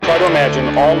to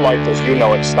imagine all life as you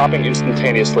know it stopping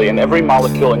instantaneously and every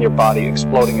molecule in your body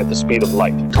exploding at the speed of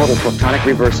light. Total protonic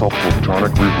reversal.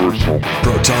 Protonic reversal.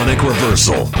 Protonic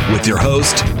reversal with your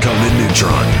host, Conan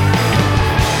Neutron.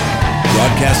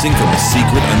 Broadcasting from a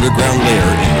secret underground lair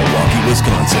in Milwaukee,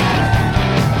 Wisconsin.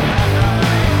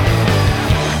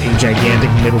 A gigantic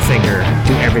middle finger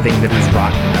to everything that is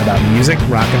rotten about music,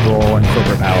 rock and roll, and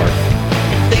corporate power.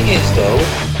 Thing is, though,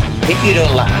 if you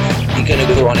don't laugh, you're going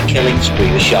to go on a killing spree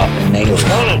with sharpened nails.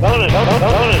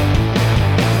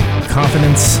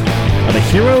 Confidence of a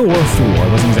hero or a fool. I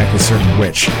wasn't exactly certain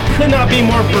which. Could not be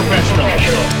more professional.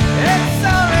 It's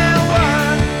only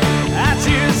one I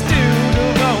choose to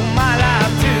devote my life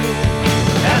to.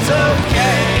 That's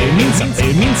okay. It means something.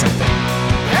 It means something.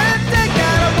 And take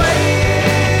that away.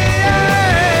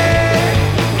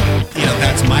 You know,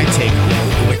 that's my take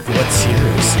on it. What's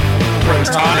yours?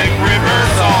 Protonic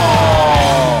reversal.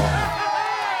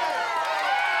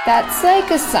 That's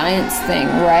like a science thing,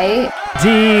 right?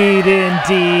 Indeed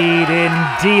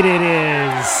it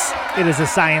is. It is a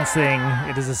science thing.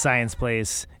 It is a science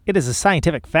place. It is a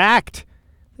scientific fact.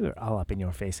 We're all up in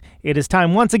your face. It is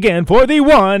time once again for the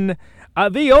one,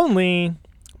 the only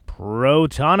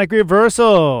Protonic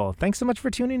reversal. Thanks so much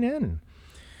for tuning in.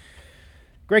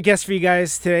 Great guest for you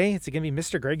guys today. It's going to be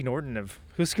Mr. Greg Norton of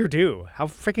Hüsker Do. How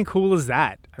freaking cool is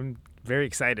that? I'm very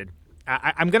excited.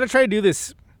 I'm going to try to do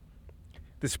this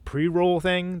pre-roll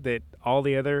thing that all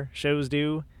the other shows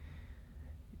do.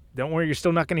 Don't worry, you're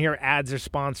still not going to hear ads or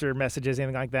sponsor messages,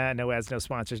 anything like that. No ads, no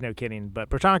sponsors, no kidding. But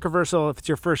Protonic Reversal, if it's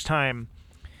your first time,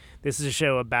 this is a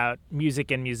show about music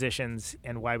and musicians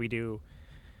and why we do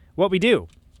what we do.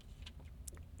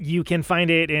 You can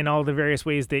find it in all the various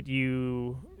ways that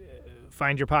you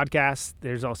find your podcasts.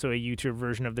 There's also a YouTube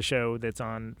version of the show that's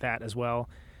on that as well.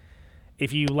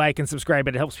 If you like and subscribe,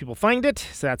 it helps people find it,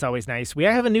 so that's always nice. We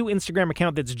have a new Instagram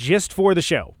account that's just for the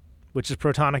show, which is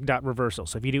protonic.reversal.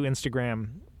 So if you do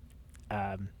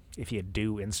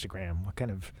Instagram, what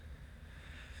kind of...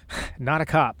 Not a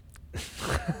cop.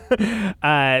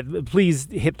 Please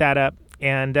hit that up.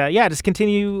 And, just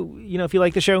continue, if you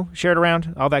like the show, share it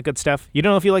around, all that good stuff. You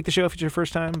don't know if you like the show if it's your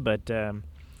first time, but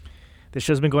this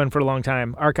show's been going for a long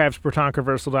time. Archives,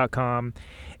 protonicreversal.com.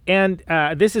 And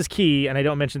this is key, and I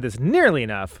don't mention this nearly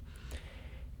enough.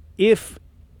 If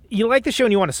you like the show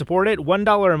and you want to support it,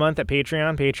 $1 a month at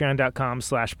Patreon,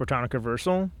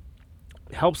 patreon.com/protonicreversal,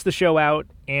 helps the show out,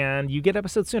 and you get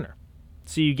episodes sooner.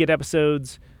 So you get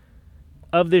episodes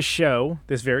of this show,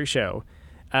 this very show,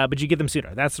 but you get them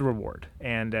sooner. That's the reward.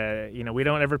 And, we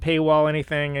don't ever paywall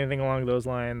anything along those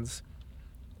lines.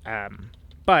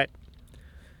 But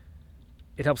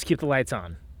it helps keep the lights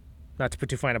on. Not to put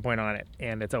too fine a point on it,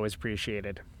 and it's always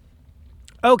appreciated.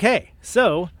 Okay,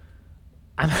 so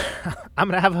I'm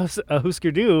going to have a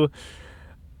Hüsker Do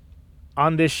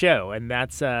on this show, and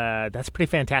that's pretty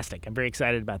fantastic. I'm very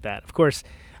excited about that. Of course,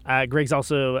 Greg's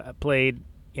also played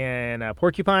in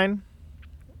Porcupine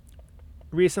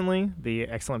recently, the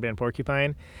excellent band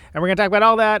Porcupine, and we're going to talk about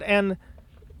all that and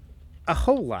a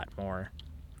whole lot more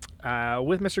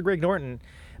with Mr. Greg Norton.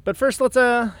 But first,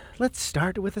 let's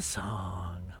start with a song.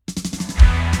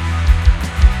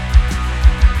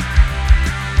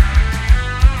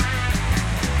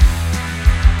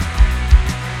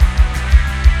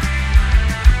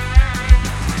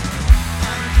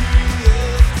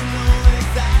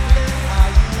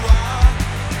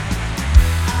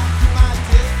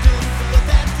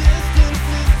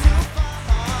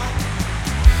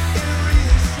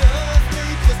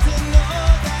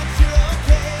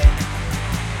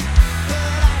 But I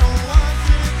don't want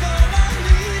you to go on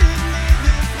me.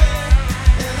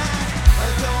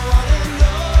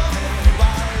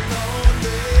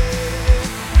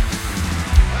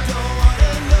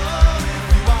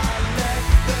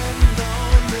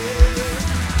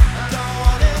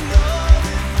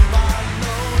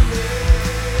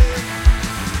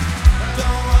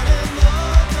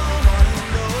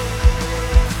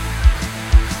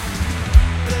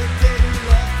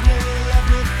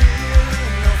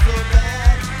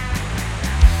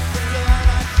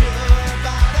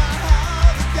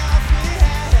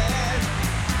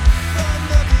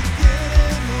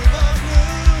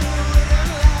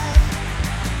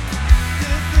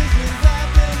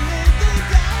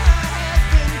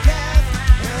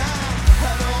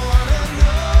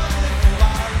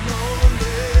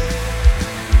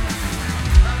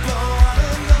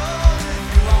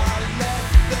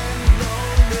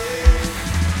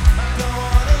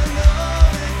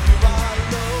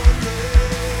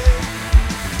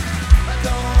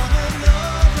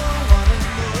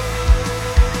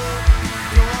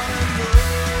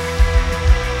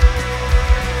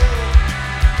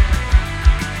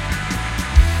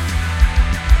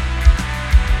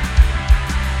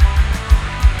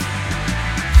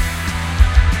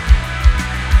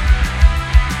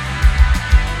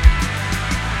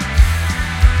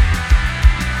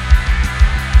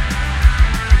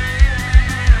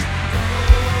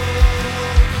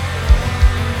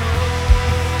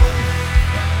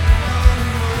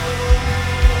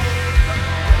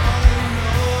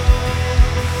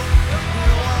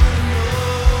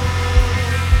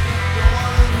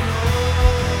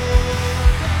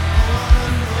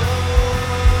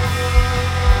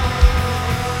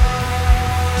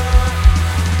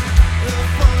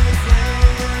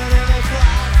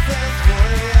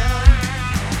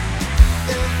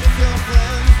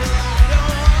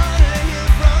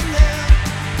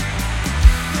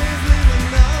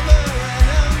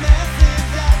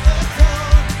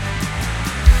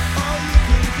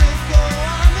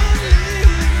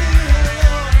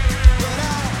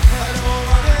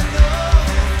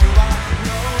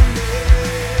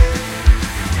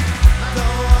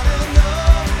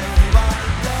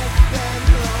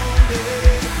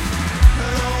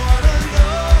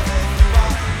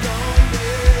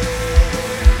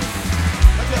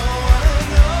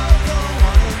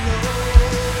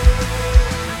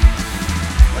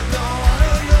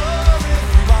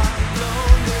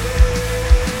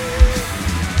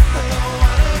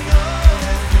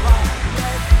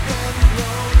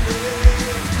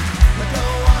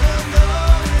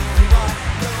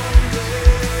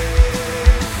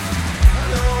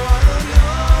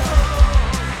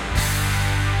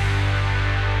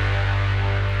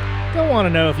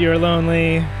 Don't Know If You're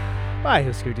Lonely by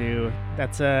Hüsker Do.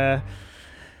 That's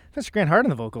Mr. Grant Hart on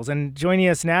the vocals. And joining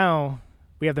us now,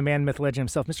 we have the man, myth, legend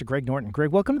himself, Mr. Greg Norton.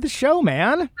 Greg, welcome to the show,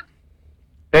 man.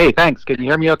 Hey, thanks. Can you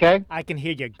hear me okay? I can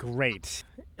hear you great.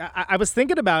 I was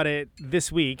thinking about it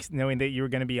this week, knowing that you were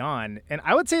going to be on, and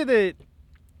I would say that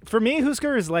for me,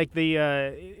 Hüsker is like the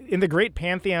in the great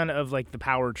pantheon of like the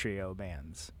power trio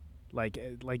bands. Like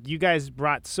you guys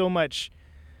brought so much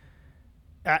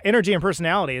energy and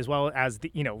personality, as well as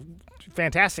the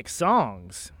fantastic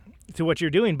songs to what you're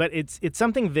doing. But it's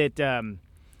something that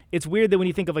it's weird that when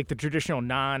you think of like the traditional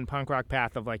non-punk rock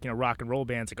path of like rock and roll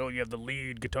bands, like, oh, you have the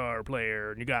lead guitar player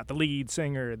and you got the lead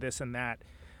singer, this and that.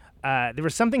 There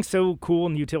was something so cool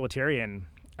and utilitarian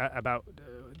about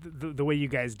the way you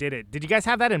guys did it. Did you guys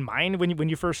have that in mind when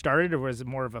you first started, or was it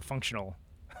more of a functional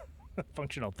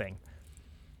thing?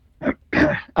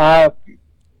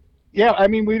 Yeah, I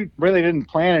mean, we really didn't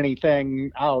plan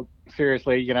anything out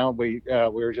seriously. We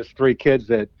were just three kids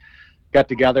that got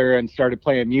together and started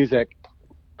playing music.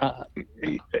 Our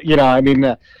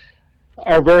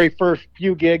very first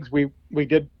few gigs, we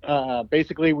did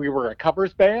basically we were a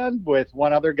covers band with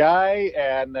one other guy,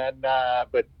 and then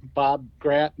but Bob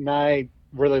Grant and I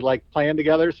really liked playing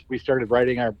together, so we started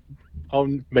writing our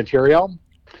own material,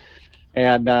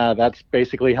 and that's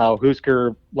basically how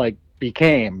Hüsker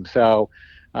became. So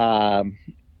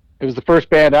it was the first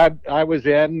band I was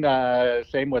in.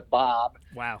 Same with Bob.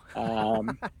 Wow.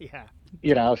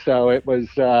 Yeah. So it was.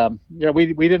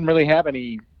 We didn't really have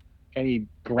any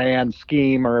grand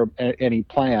scheme or any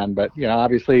plan, but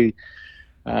obviously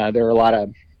there are a lot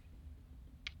of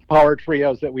power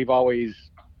trios that we've always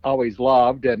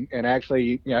loved, and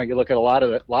actually you look at a lot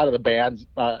of the bands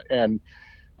and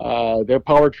they're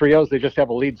power trios. They just have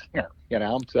a lead singer.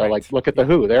 So right. Look at the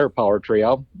Who, they're a power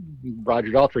trio. Roger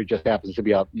Daltrey just happens to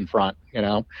be up in front.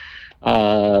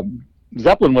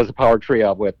 Zeppelin was a power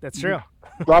trio with that's true.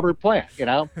 Robert Plant.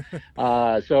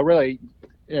 So really,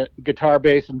 guitar,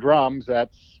 bass, and drums.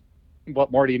 That's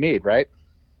what more do you need, right?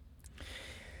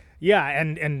 Yeah,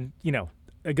 and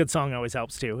a good song always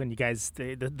helps too. And you guys,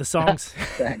 the songs,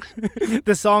 thanks.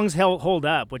 The songs hold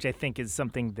up, which I think is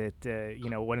something that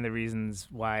one of the reasons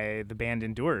why the band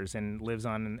endures and lives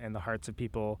on in the hearts of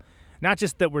people, not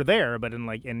just that were there, but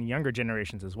in younger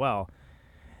generations as well.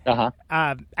 Uh-huh.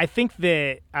 I think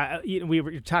that we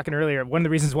were talking earlier. One of the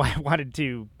reasons why I wanted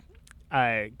to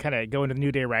kind of go into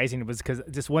New Day Rising was because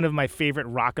just one of my favorite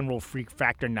rock and roll Freak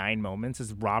Factor 9 moments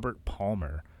is Robert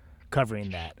Palmer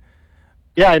covering that.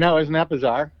 Yeah, I know. Isn't that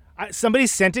bizarre? Somebody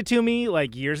sent it to me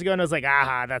years ago, and I was like,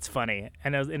 "Aha, that's funny."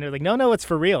 And they're like, "No, it's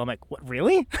for real." I'm like, "What?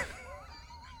 Really?"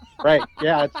 Right.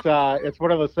 Yeah, it's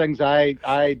one of those things.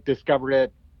 I discovered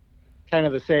it kind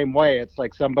of the same way. It's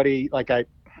like somebody I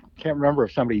can't remember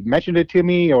if somebody mentioned it to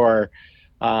me or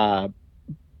but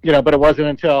it wasn't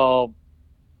until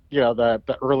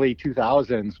the early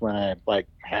 2000s when I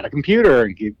had a computer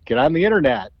and could get on the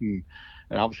internet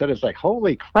and all of a sudden it's like,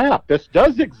 holy crap, this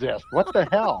does exist. What the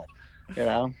hell?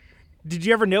 Did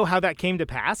you ever know how that came to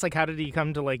pass? How did he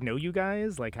come to know you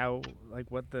guys? What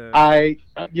the? I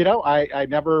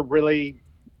never really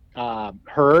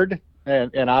heard,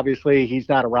 and obviously he's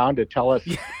not around to tell us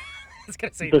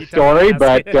the story,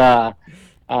 but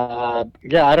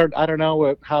I don't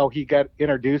know how he got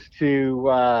introduced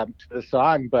to the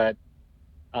song, but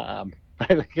I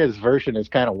think his version is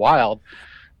kind of wild.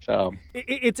 So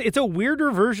it's a weirder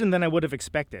version than I would have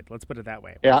expected. Let's put it that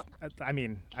way. Yeah. I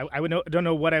mean, I don't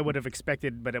know what I would have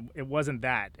expected, but it wasn't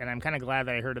that. And I'm kind of glad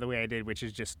that I heard it the way I did, which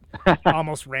is just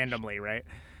almost randomly, right?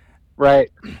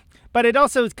 Right. But it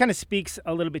also kind of speaks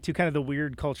a little bit to kind of the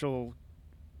weird cultural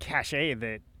cachet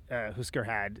that Hüsker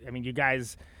had. I mean, you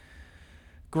guys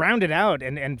grounded out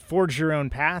and forged your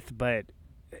own path, but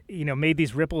made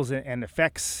these ripples and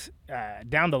effects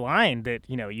down the line that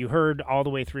you heard all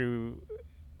the way through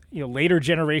later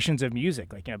generations of music,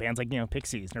 bands like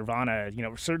Pixies, Nirvana,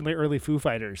 certainly early Foo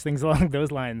Fighters, things along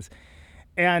those lines.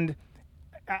 And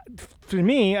for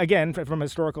me, again, from a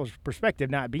historical perspective,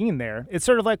 not being there, it's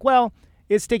sort of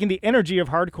it's taking the energy of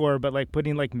hardcore, but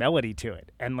putting melody to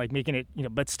it and making it,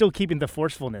 but still keeping the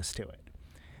forcefulness to it.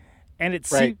 And it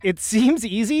seems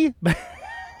easy,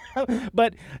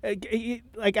 but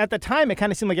at the time, it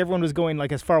kind of seemed like everyone was going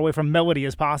as far away from melody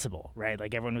as possible, right?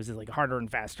 Everyone was just harder and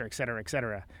faster, et cetera, et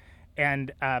cetera.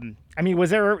 And I mean,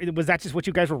 was that just what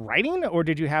you guys were writing, or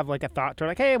did you have a thought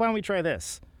to hey, why don't we try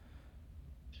this?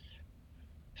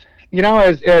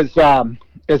 As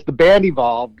the band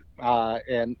evolved,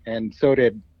 and so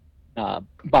did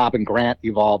Bob and Grant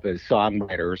evolve as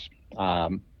songwriters.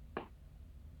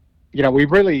 We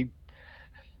really,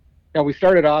 we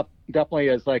started off definitely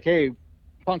as hey,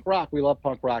 punk rock. We love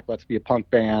punk rock. Let's be a punk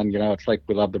band. It's like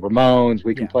we love the Ramones.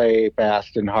 We can play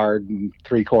fast and hard and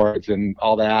 3 chords and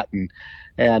all that.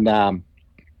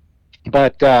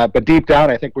 But deep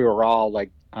down, I think we were all like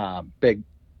big,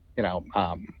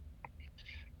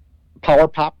 power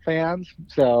pop fans.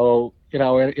 So,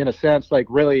 in a sense, like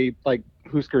really, like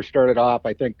Hüsker started off,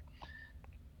 I think,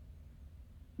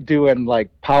 doing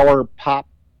like power pop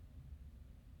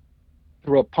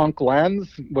through a punk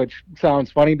lens, which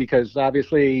sounds funny because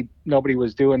obviously nobody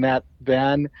was doing that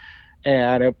then,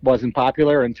 and it wasn't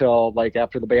popular until like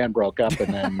after the band broke up,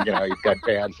 and then you've got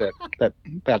bands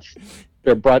that's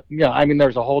their butt. I mean,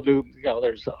 there's a whole new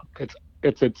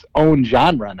it's its own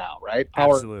genre now, right?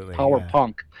 Power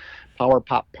punk, power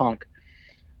pop punk.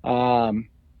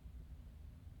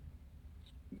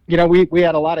 We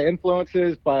had a lot of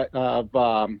influences, but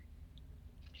some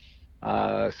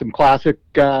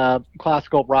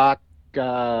classical rock,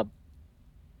 and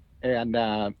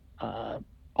a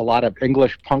lot of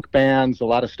English punk bands, a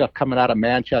lot of stuff coming out of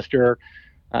Manchester.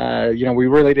 We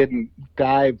really didn't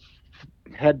dive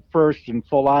head first and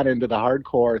full on into the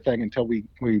hardcore thing until we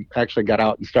actually got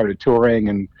out and started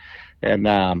touring and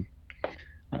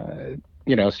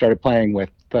started playing with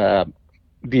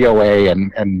DOA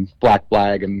and Black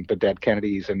Flag and the Dead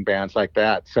Kennedys and bands like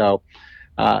that. So,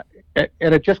 and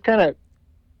it just kind of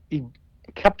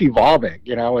kept evolving,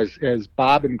 as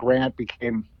Bob and Grant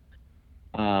became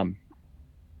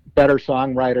better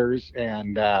songwriters,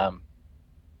 and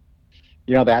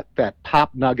that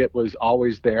pop nugget was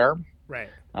always there, right?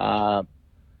 And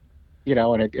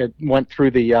it went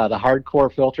through the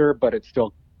hardcore filter, but it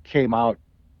still came out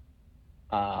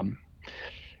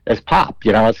as pop,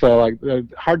 so like the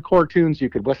hardcore tunes you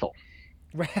could whistle.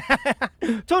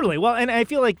 Totally. Well, and I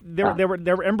feel like there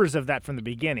were embers of that from the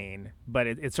beginning, but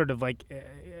it's sort of like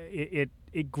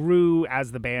it grew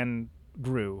as the band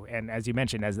grew, and as you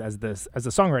mentioned, as the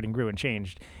songwriting grew and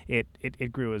changed,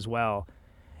 it grew as well.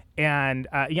 And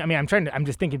I'm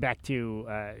just thinking back to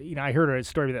I heard a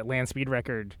story that Land Speed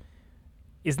record.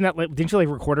 Isn't that like, didn't you like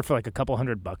record it for like a couple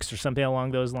 $100 or something along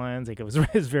those lines? Like it was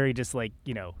very just like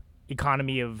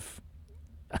economy of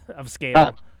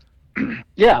scale.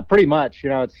 Yeah, pretty much.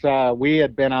 It's we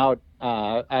had been out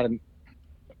on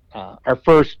our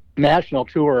first national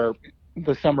tour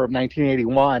the summer of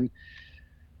 1981,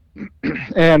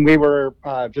 and we were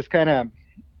just kind of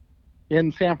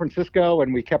in San Francisco,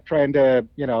 and we kept trying to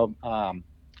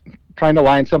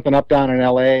line something up down in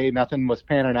LA. Nothing was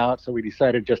panning out, so we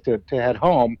decided just to head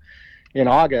home in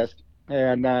August,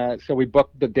 and so we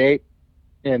booked the date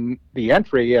in the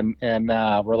entry, and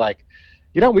we're like,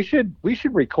 we should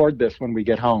record this when we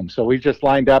get home. So we just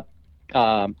lined up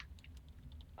a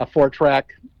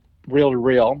 4-track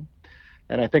reel-to-reel,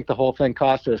 and I think the whole thing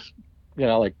cost us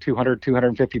like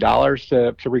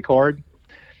 $250 to record.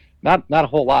 Not a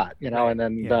whole lot, and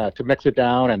then to mix it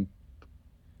down,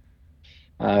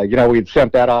 and we'd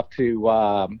sent that off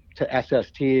to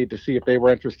SST to see if they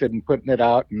were interested in putting it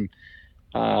out, and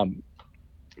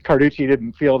Carducci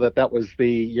didn't feel that was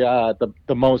the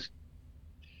most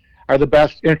or the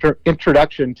best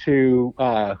introduction to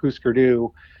Hüsker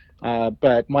Du,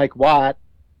 but Mike Watt,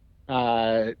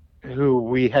 who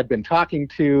we had been talking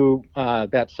to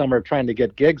that summer trying to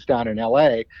get gigs down in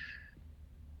LA,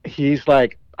 he's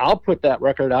like, I'll put that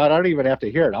record out. I don't even have to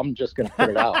hear it. I'm just going to put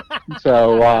it out.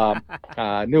 So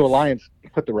New Alliance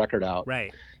put the record out.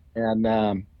 Right.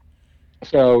 And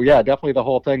so, yeah, definitely the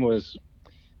whole thing was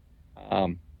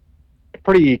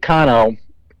pretty econo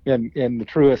in the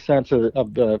truest sense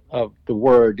of the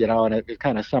word, and it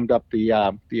kind of summed up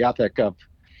the ethic of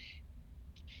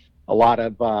a lot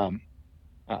of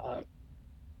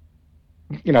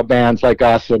bands like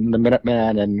us and the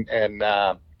Minutemen and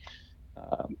the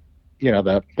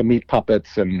Meat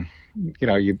Puppets, and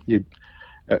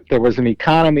there was an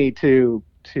economy to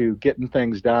getting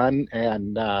things done,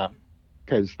 and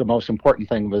because the most important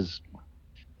thing was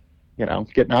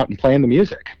getting out and playing the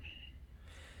music.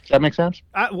 Does that make sense?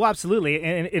 Well, absolutely.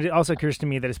 And it also occurs to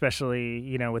me that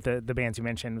especially, with the bands you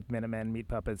mentioned, with Minutemen, Meat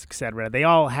Puppets, etc., they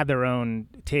all had their own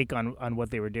take on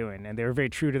what they were doing. And they were very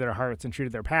true to their hearts and true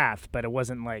to their path. But it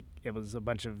wasn't like it was a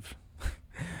bunch of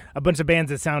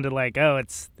bands that sounded like,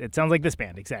 it sounds like this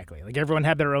band. Exactly. Like everyone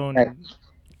had their own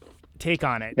take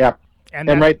on it. Yeah. And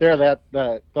right there,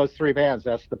 those 3 bands,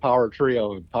 that's the power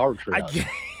trio.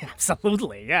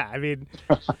 Absolutely. Yeah. I mean...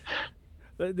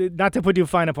 Not to put too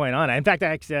fine a point on it. In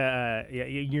fact,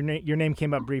 your name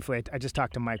came up briefly. I just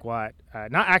talked to Mike Watt.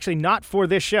 Not for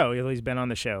this show. He's been on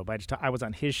the show, but I was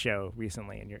on his show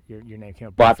recently, and your name came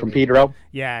up. Watt from Pedro.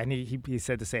 Yeah, and he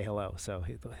said to say hello. So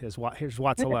here's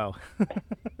Watt's hello.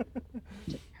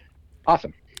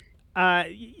 Awesome. Now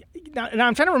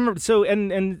I'm trying to remember. So,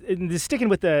 and just sticking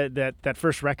with that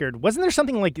first record, wasn't there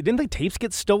something like, didn't the tapes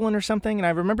get stolen or something? And I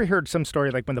remember heard some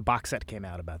story like when the box set came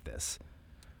out about this.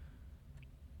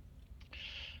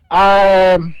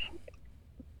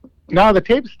 No, the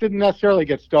tapes didn't necessarily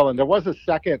get stolen. There was a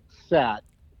second set,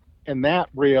 and that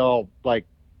reel like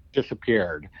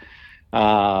disappeared.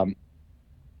 And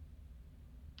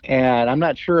I'm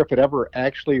not sure if it ever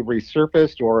actually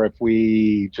resurfaced or if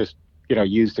we just,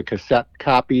 used a cassette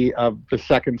copy of the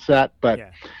second set. But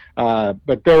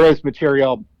there is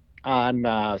material on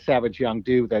Savage Young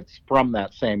Do that's from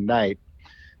that same night.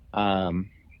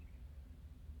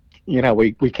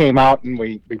 We came out and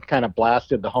we kind of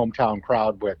blasted the hometown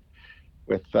crowd with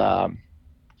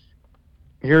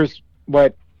here's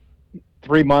what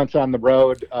 3 months on the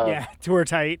road. Tour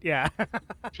tight. Yeah.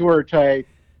 Tour tight.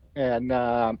 And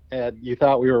you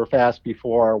thought we were fast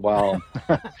before. Well,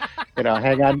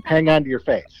 hang on to your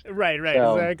face. Right.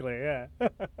 So, exactly. Yeah.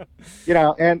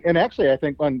 And actually, I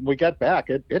think when we got back,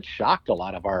 it shocked a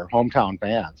lot of our hometown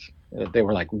fans. They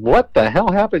were like, "What the hell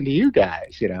happened to you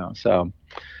guys?" So,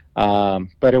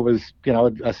 but it was,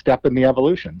 a step in the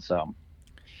evolution. So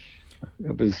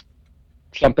it was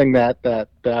something that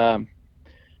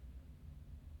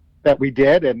we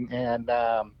did and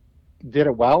did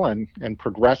it well and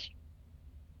progressed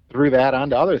through that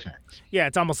onto other things. Yeah,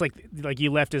 it's almost like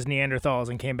you left as Neanderthals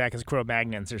and came back as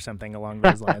Cro-Magnons or something along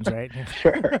those lines, right?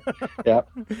 Sure. Yeah.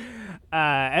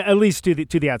 At least to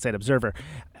the outside observer.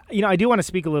 I do want to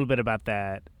speak a little bit about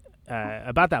that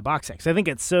box set, 'cause I think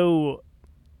it's so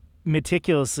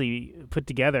meticulously put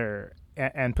together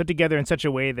and put together in such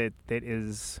a way that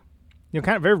is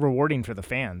kind of very rewarding for the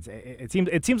fans. It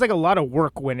seems like a lot of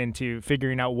work went into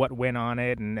figuring out what went on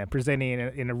it and presenting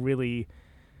it in a really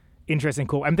interesting,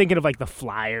 cool. I'm thinking of like the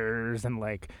flyers and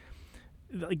like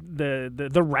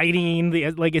the writing.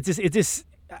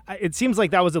 It seems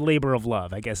like that was a labor of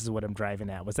love, I guess is what I'm driving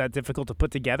at. Was that difficult to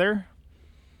put together?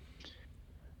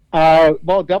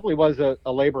 Well, it definitely was a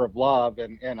labor of love,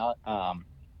 and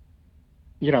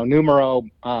Numero,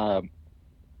 I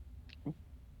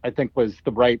think was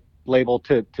the right label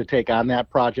to take on that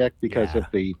project because of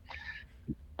they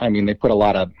put a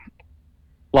lot of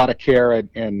care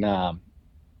and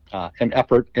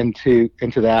effort into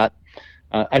that.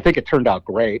 I think it turned out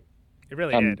great. It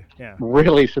really did. Yeah.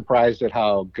 Really surprised at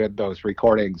how good those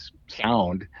recordings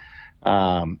sound.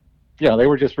 They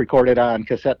were just recorded on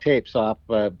cassette tapes off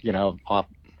a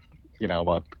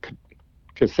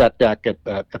cassette deck at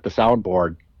the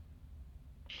soundboard.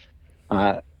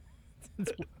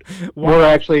 We're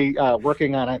actually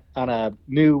working on a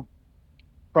new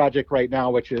project right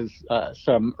now, which is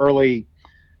some early,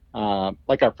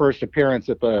 like our first appearance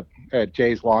at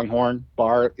Jay's Longhorn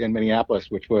Bar in Minneapolis,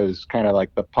 which was kind of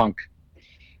like the punk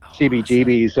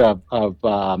CBGBs of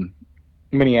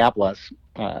Minneapolis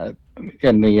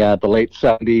in the late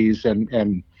 70s,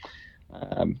 and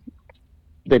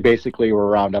they basically were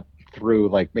around up through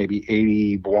like maybe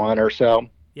 81 or so.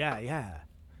 Yeah.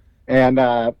 And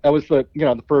that was the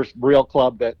first real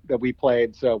club that we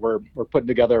played. So we're putting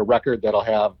together a record that'll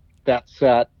have that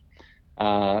set,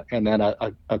 and then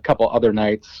a couple other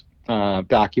nights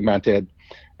documented.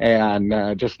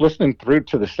 And just listening through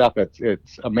to the stuff,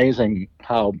 it's amazing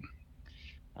how,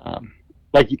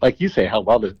 like you say, how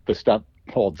well the stuff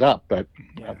holds up. But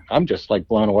I'm just like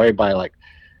blown away by like,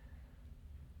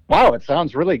 wow, it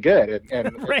sounds really good.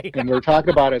 And right. And we're talking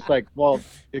about it, it's like, well,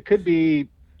 it could be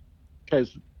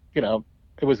because it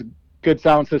was a good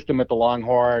sound system at the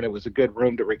Longhorn. It was a good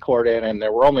room to record in, and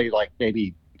there were only like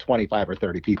maybe 25 or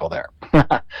 30 people there.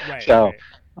 Right, so,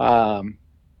 right.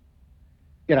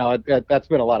 That's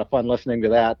been a lot of fun listening to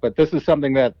that. But this is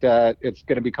something that it's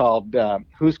going to be called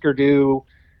Hüsker Do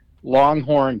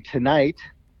Longhorn Tonight,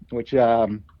 which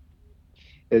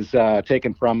is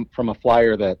taken from a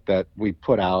flyer that we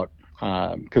put out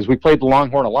because we played the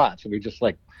Longhorn a lot. So we just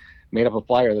like made up a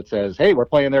flyer that says, "Hey, we're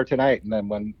playing there tonight." And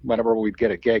then whenever we'd get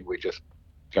a gig, we just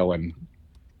go and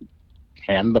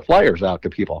hand the flyers out to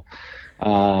people.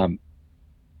 And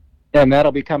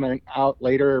that'll be coming out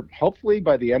later, hopefully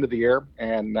by the end of the year,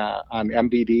 and on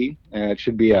MVD. And it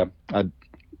should be a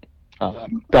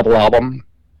double album.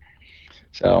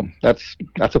 So that's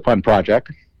a fun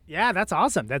project. Yeah, that's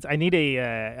awesome. I need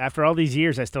after all these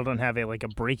years, I still don't have a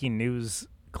breaking news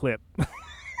clip.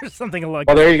 Or something like,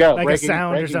 well, there you go. Like breaking, a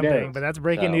sound or something. News. But that's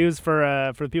breaking news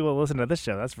for the people who listen to this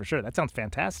show. That's for sure. That sounds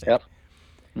fantastic. Yep.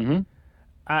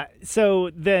 Mm-hmm.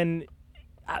 So then,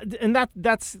 and that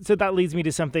leads me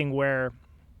to something where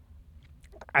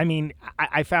I mean,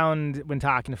 I found when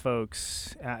talking to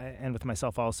folks and with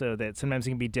myself also that sometimes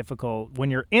it can be difficult when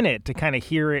you're in it to kind of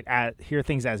hear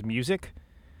things as music,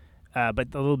 but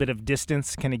a little bit of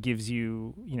distance kind of gives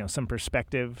you, some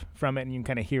perspective from it, and you can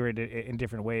kind of hear it in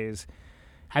different ways.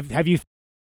 Have you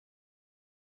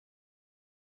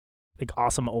like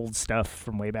awesome old stuff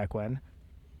from way back when?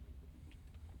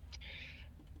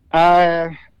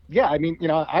 Yeah, I mean,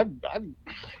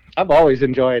 I've always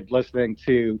enjoyed listening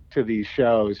to these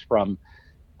shows from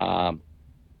the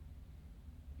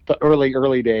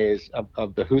early days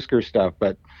of the Hüsker stuff,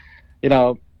 but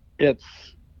it's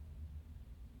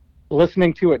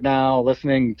listening to it now,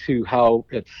 listening to how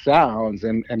it sounds,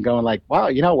 and going like, wow,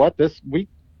 you know what, this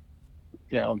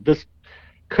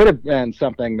could have been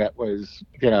something that was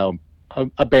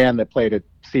a band that played at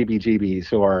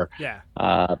CBGB's or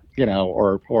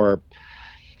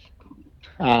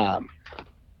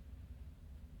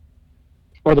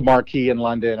or the Marquee in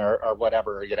London or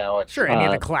whatever, Sure, any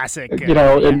of the classic.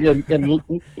 And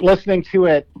listening to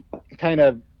it kind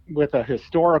of with a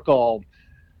historical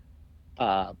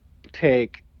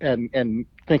take and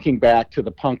thinking back to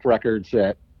the punk records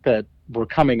that were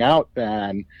coming out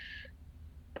then,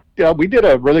 we did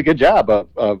a really good job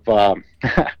of the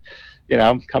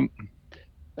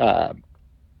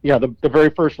very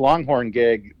first Longhorn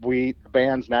gig, the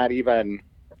band's not even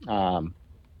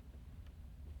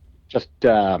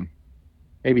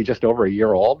maybe just over a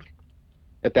year old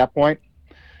at that point,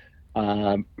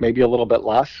 maybe a little bit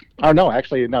less. Oh no,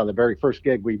 actually no, the very first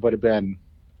gig we would have been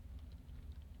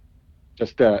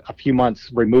just a few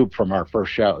months removed from our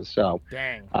first shows. So,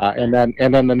 dang. And then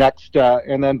the next,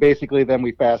 and then basically then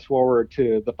we fast forward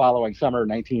to the following summer,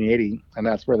 1980, and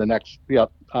that's where the next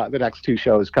two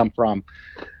shows come from.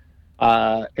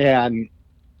 And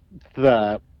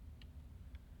the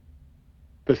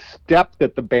step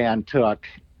that the band took,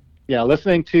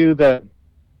 listening to the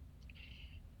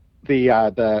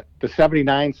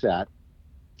 79 set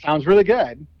sounds really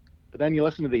good. But then you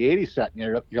listen to the 80s set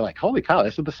and you're like, holy cow,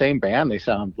 this is the same band. They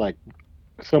sound like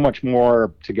so much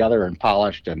more together and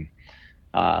polished. And,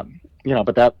 but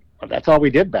that's all we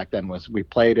did back then was we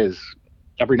played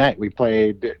every night. We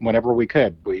played whenever we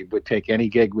could. We would take any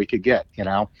gig we could get,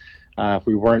 if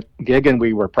we weren't gigging,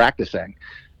 we were practicing.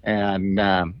 And,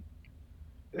 one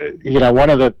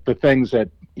of the things that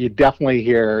you definitely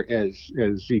hear is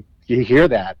you hear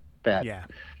that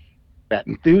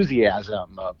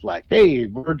enthusiasm of like, hey,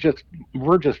 we're just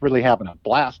really having a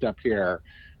blast up here.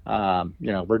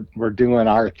 We're doing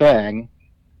our thing.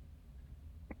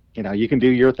 You can do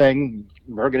your thing.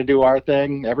 We're going to do our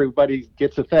thing. Everybody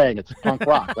gets a thing. It's punk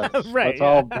rock. Right. Let's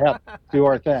all do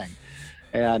our thing.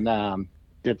 And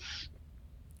it's,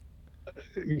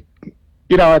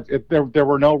 there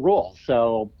were no rules.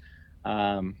 So,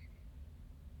 in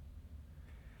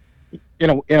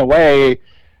a way,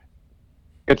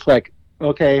 it's like,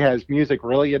 okay, has music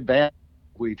really advanced?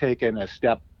 We taken a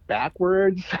step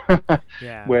backwards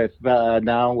with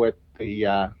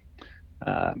the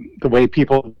way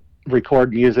people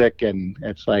record music, and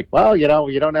it's like, well, you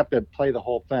don't have to play the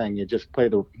whole thing. You just play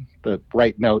the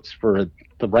right notes for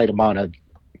the right amount of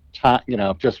time,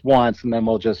 just once, and then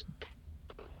we'll just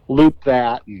loop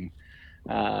that, and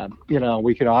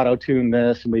we can auto tune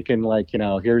this, and we can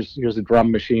here's a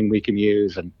drum machine we can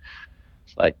use, and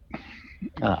it's like.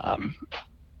 I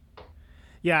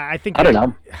think I don't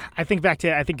know. I think back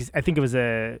to I think it was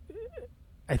I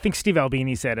think Steve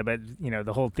Albini said about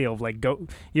the whole deal of like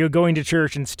going to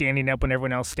church and standing up when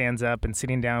everyone else stands up and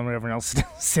sitting down when everyone else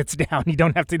sits down. You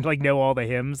don't have to know all the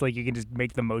hymns, you can just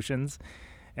make the motions.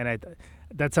 And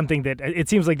that's something that it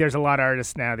seems like there's a lot of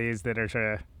artists nowadays that are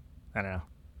trying to, I don't know,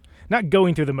 not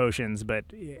going through the motions, but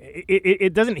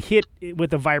it doesn't hit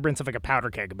with the vibrance of like a powder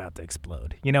keg about to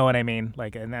explode. You know what I mean?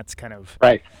 And that's kind of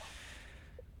right.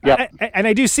 Yeah, and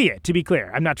I do see it. To be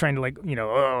clear, I'm not trying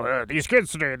to these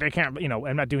kids today they can't.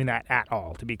 I'm not doing that at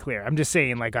all. To be clear, I'm just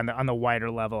saying on the wider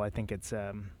level, I think it's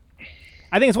one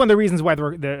of the reasons why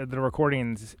the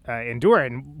recordings endure,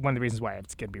 and one of the reasons why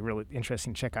it's going to be really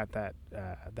interesting to check out that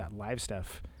live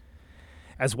stuff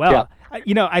as well. Yeah.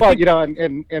 I think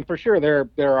and for sure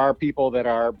there are people that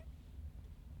are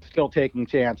still taking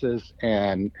chances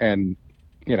and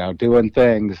doing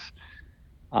things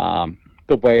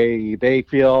the way they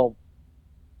feel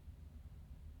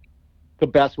the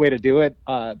best way to do it.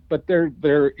 But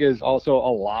there is also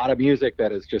a lot of music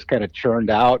that is just kind of churned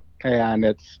out, and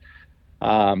it's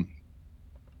and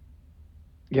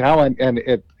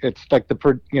it's like the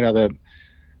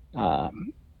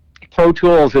Pro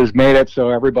Tools has made it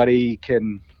so everybody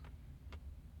can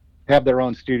have their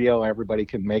own studio. Everybody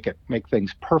can make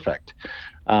things perfect.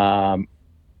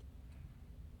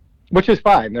 which is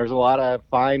fine. There's a lot of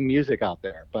fine music out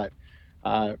there, but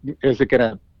is it going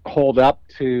to hold up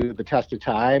to the test of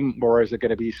time, or is it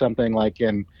going to be something like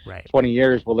in 20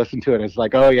 years we'll listen to it and it's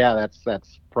like, oh yeah,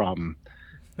 that's from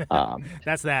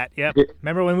that's that. Yep.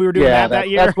 Remember when we were doing that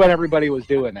year? That's when everybody was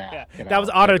doing that. Yeah. You know? That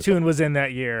was auto-tune was in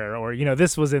that year, or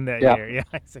this was in that year. Yeah,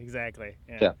 exactly.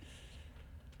 Yeah.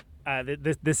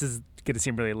 This is going to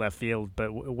seem really left field,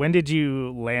 but when did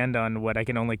you land on what I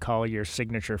can only call your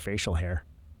signature facial hair?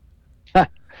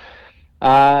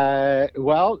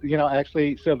 Well,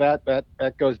 actually, so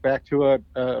that goes back to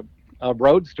a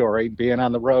road story, being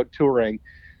on the road touring.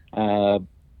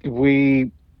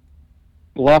 We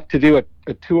left to do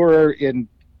a tour in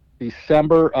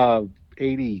December of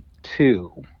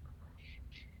 82.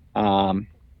 Or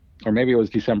maybe it was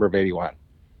December of 81.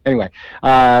 Anyway,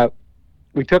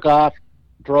 we took off,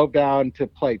 drove down to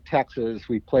play Texas.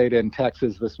 We played in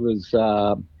Texas. This was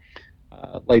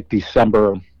late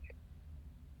December.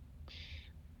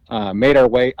 Made our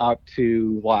way out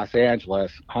to Los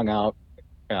Angeles, hung out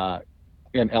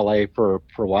in LA for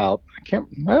a while.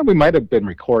 We might have been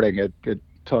recording at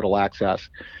Total Access.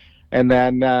 And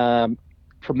then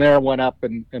from there went up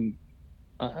and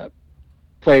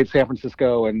played San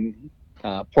Francisco and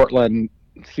Portland,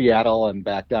 Seattle, and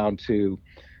back down to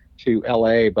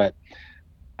LA. But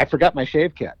I forgot my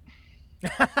shave kit.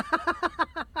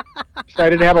 So I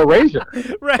didn't have a razor.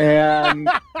 Right. And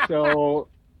so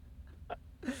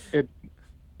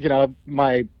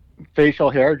my facial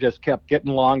hair just kept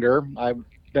getting longer. I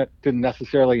didn't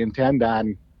necessarily intend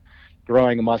on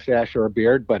growing a mustache or a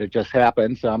beard, but it just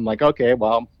happened. So I'm like, okay,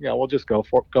 well, we'll just go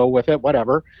with it,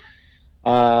 whatever.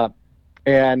 And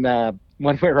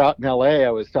when we were out in LA, I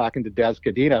was talking to Des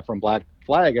Cadena from Black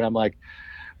Flag, and I'm like,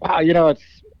 wow, it's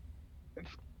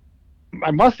my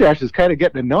mustache is kind of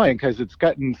getting annoying because it's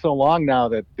gotten so long now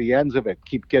that the ends of it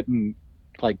keep getting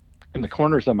like in the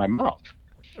corners of my mouth.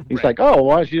 He's like, oh,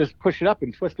 why don't you just push it up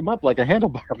and twist them up like a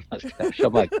handlebar mustache?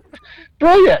 I'm like,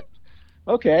 brilliant.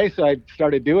 Okay, so I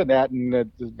started doing that, and it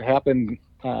happened.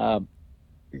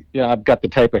 I've got the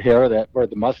type of hair where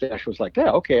the mustache was like,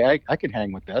 yeah, okay, I can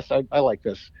hang with this. I like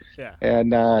this. Yeah.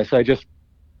 And so I just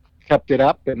kept it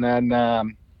up, and then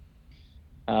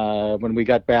when we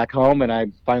got back home and I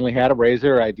finally had a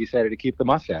razor, I decided to keep the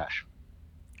mustache.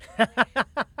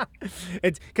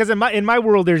 It's because in my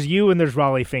world there's you and there's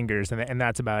Raleigh Fingers and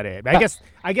that's about it. I guess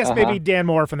maybe Dan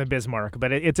Moore from the Bismarck,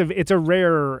 but it's a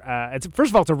rare first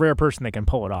of all, it's a rare person that can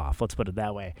pull it off. Let's put it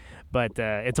that way. But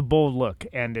it's a bold look,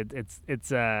 and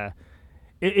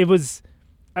it was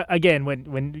again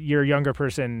when you're a younger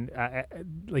person,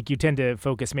 like you tend to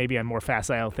focus maybe on more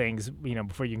facile things,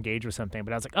 before you engage with something.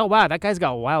 But I was like, oh wow, that guy's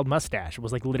got a wild mustache. It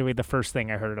was like literally the first thing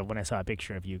I heard of when I saw a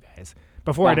picture of you guys.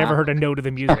 Before I'd ever heard a note of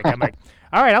the music, I'm like,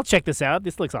 all right, I'll check this out.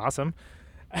 This looks awesome.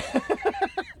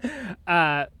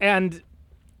 And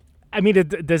I mean,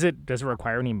 does it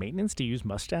require any maintenance to use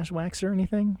mustache wax or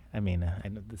anything? I mean, I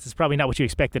know this is probably not what you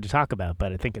expected to talk about,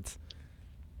 but I think it's.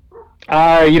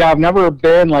 I've never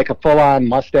been like a full-on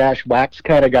mustache wax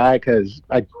kind of guy because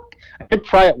I did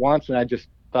try it once and I just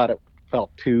thought it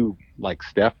felt too like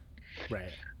stiff.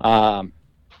 Right.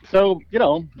 So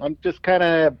I'm just kind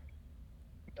of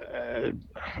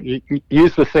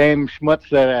use the same schmutz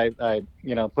that I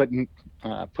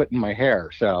put in my hair.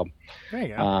 So there you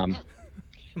go.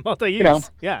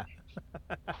 Multi-use. Yeah.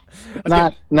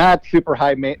 Not super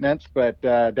high maintenance, but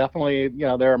definitely,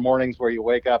 there are mornings where you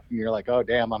wake up and you're like, oh,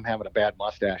 damn, I'm having a bad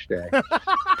mustache day.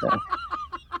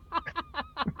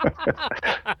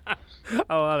 I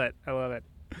love it.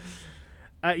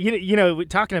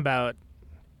 Talking about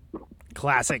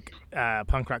classic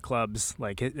punk rock clubs,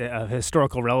 like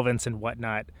historical relevance and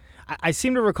whatnot, I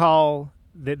seem to recall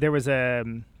that there was a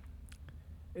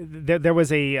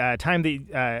time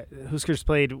that Hüskers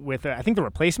played with I think the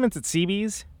Replacements at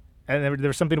CB's, and there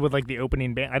was something with like the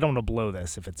opening band. I don't want to blow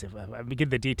this if I get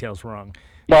the details wrong.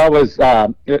 Well,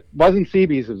 it wasn't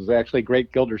CB's. It was actually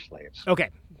Great Gildersleeves. Okay.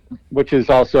 Which is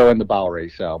also in the Bowery.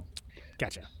 So.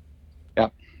 Gotcha.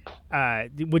 Yep.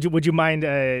 Would you mind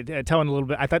telling a little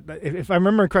bit? I thought if I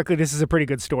remember correctly, this is a pretty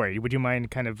good story. Would you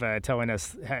mind kind of telling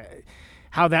us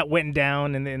how that went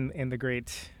down in the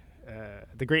great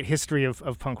history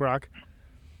of punk rock?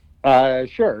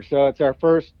 Sure. So it's our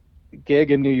first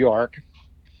gig in New York,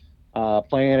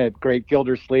 playing at Great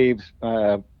Gildersleeves.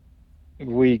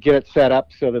 We get it set up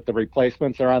so that the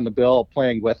Replacements are on the bill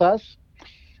playing with us.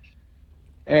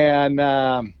 And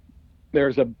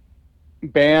there's an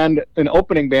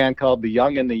opening band called The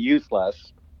Young and the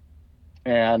Useless.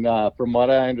 And from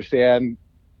what I understand,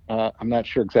 I'm not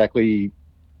sure exactly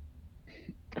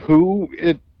who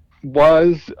it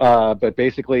was, but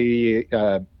basically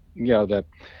the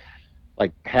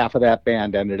like half of that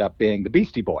band ended up being the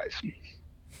Beastie Boys.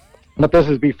 But this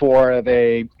is before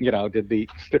they,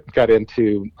 got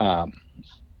into,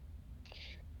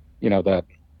 the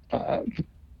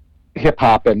hip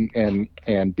hop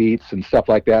and beats and stuff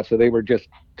like that. So they were just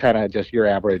kind of just your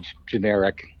average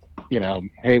generic,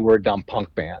 hey, we're a dumb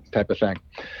punk band type of thing.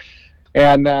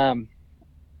 And,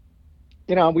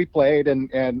 we played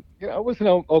and it was an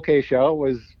okay show. It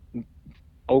was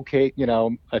okay,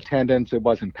 attendance. It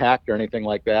wasn't packed or anything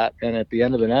like that. And at the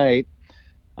end of the night,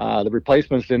 the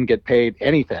replacements didn't get paid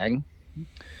anything.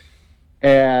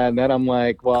 And then I'm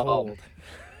like, well,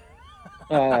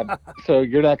 so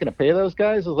you're not going to pay those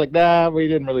guys? I was like, nah, we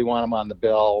didn't really want them on the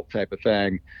bill type of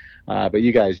thing. But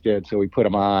you guys did, so we put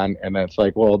them on. And then it's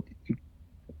like, well,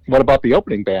 what about the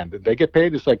opening band? Did they get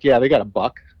paid? It's like, yeah, they got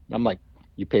 $1. I'm like,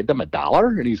 you paid them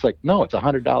 $1? And he's like, no, it's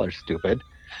 $100, stupid.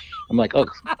 I'm like, oh.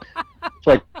 It's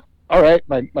like, all right,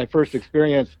 my first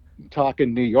experience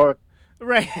talking New York.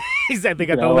 Right, exactly.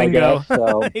 Got the lingo. Guess,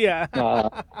 so, yeah.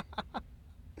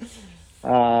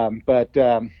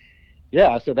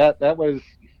 Yeah. So that was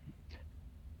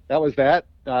that.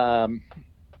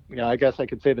 I guess I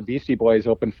could say the Beastie Boys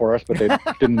opened for us, but they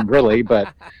didn't really.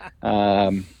 But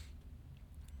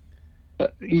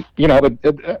it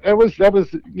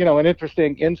was an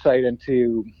interesting insight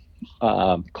into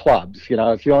clubs.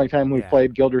 It's the only time we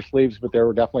played Gildersleeves, but there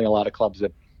were definitely a lot of clubs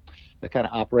that kind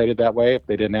of operated that way. If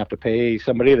they didn't have to pay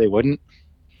somebody, they wouldn't.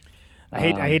 I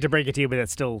hate to break it to you, but that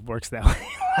still works that way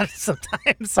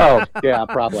sometimes. Oh yeah,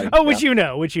 probably. Which you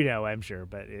know, I'm sure,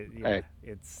 but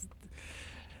it's.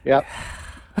 Yep.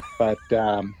 But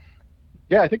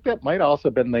I think that might also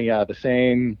have been the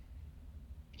same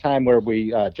time where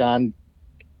we John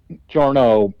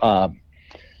Giorno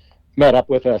met up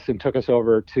with us and took us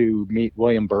over to meet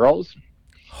William Burroughs.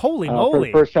 Holy moly! For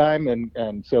the first time,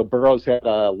 and so Burroughs had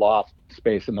a loft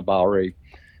space in the Bowery,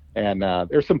 and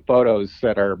there's some photos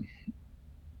of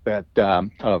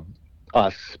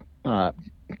us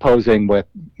posing with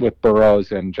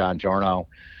Burroughs and John Giorno.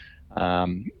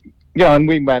 And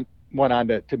we went on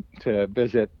to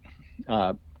visit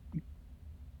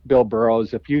Bill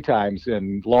Burroughs a few times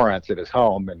in Lawrence at his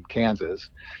home in Kansas,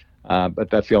 but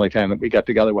that's the only time that we got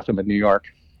together with him in New York.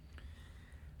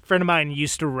 A friend of mine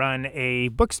used to run a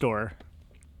bookstore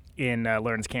in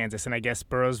Lawrence, Kansas, and I guess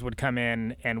Burroughs would come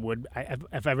in and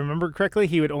if I remember correctly,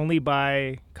 he would only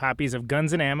buy copies of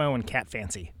Guns and Ammo and Cat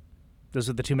Fancy. Those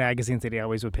are the two magazines that he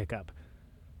always would pick up.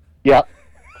 Yeah.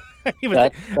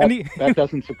 That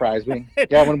doesn't surprise me.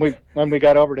 Yeah, when we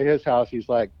got over to his house, he's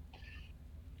like,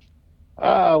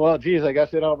 well, geez, I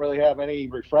guess they don't really have any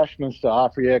refreshments to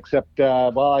offer you except,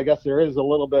 I guess there is a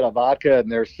little bit of vodka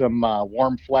and there's some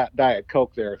warm, flat Diet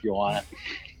Coke there if you want it.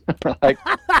 Like,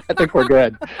 I think we're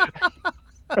good.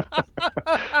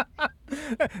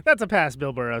 That's a pass,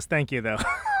 Bill Burroughs. Thank you, though.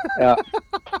 Yeah.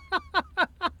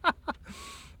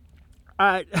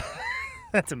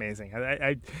 That's amazing.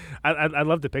 I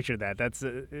love to picture that. That's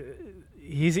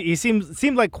he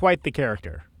seemed like quite the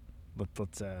character.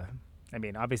 Let's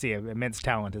obviously immense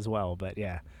talent as well, but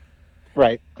yeah.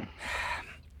 Right.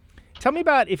 Tell me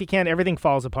about, if you can, Everything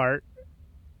Falls Apart.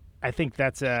 I think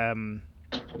that's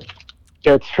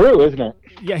it's true, isn't it?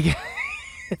 Yeah.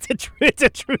 It's a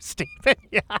true statement.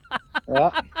 Yeah.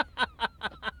 Yeah.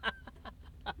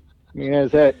 I mean,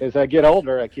 as I get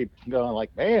older, I keep going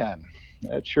like, man,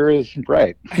 that sure is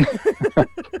right. Do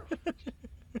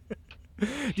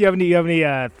you have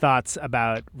any thoughts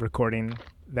about recording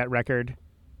that record?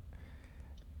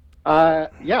 Yeah,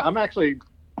 I'm actually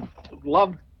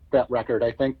love that record.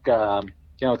 I think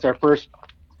it's our first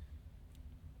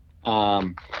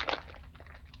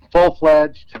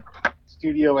full-fledged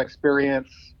studio experience.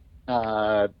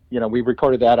 We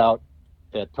recorded that out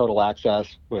at Total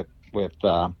Access with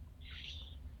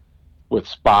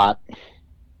Spot.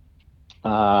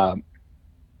 I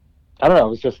don't know. It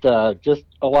was just a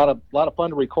lot of fun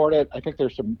to record it. I think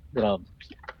there's some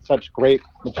such great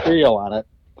material on it.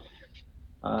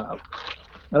 I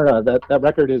don't know. That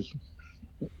record has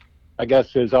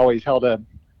always held a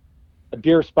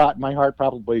dear spot in my heart,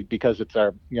 probably because it's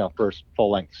our first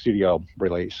full-length studio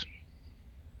release.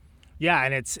 Yeah,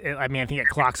 and I think it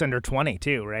clocks under 20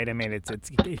 too, right? I mean,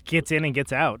 it gets in and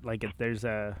gets out. Like there's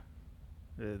no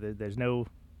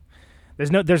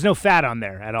fat on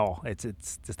there at all.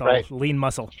 It's just all right. Lean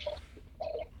muscle.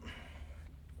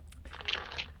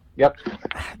 Yep.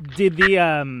 Did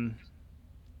the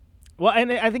well,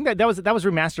 and I think that was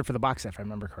remastered for the box set, if I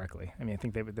remember correctly. I mean, I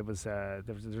think there was a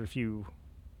few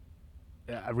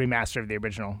a remaster of the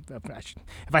original.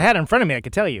 If I had it in front of me, I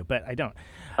could tell you, but I don't.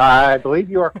 I believe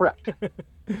you are correct.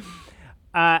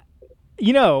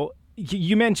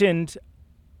 You mentioned,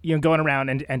 going around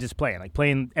and just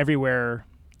playing everywhere,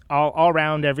 all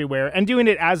around everywhere, and doing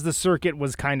it as the circuit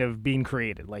was kind of being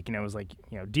created. It was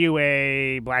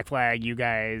DOA, Black Flag, you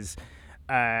guys,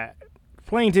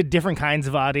 playing to different kinds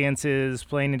of audiences,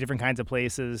 playing in different kinds of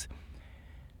places,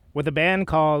 with a band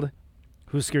called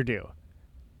Hüsker do.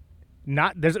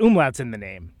 There's umlauts in the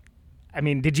name. I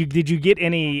mean, did you get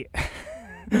any?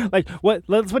 What?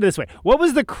 Let's put it this way: what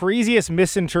was the craziest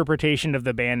misinterpretation of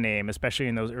the band name, especially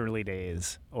in those early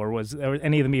days, or was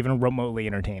any of them even remotely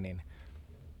entertaining?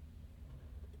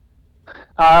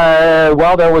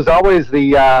 Well, there was always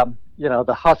the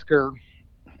the Hüsker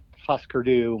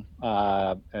do,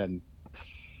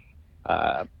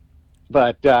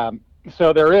 but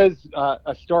so there is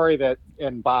a story that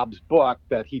in Bob's book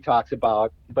that he talks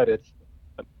about, but it's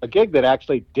a gig that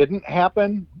actually didn't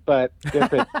happen. But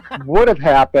if it would have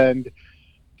happened,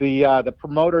 the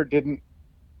promoter didn't.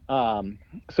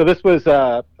 So this was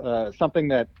something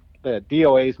that the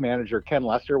DOA's manager Ken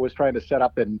Lester was trying to set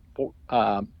up in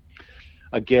a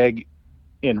gig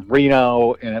in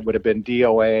Reno, and it would have been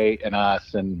DOA and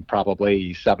us, and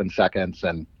probably 7 Seconds,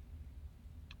 and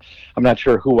I'm not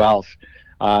sure who else.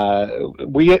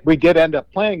 We did end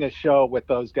up playing a show with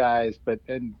those guys, but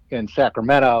in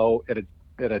Sacramento at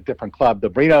a different club. The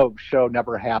Reno show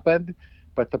never happened,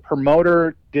 but the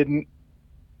promoter didn't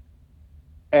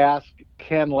ask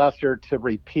Ken Lester to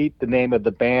repeat the name of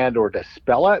the band or to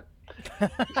spell it.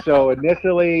 So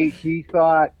initially he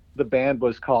thought the band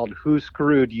was called Who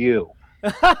Screwed You?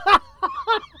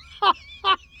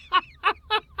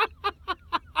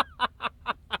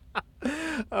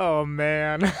 Oh,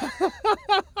 man.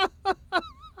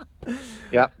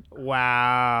 Yep.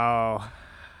 Wow.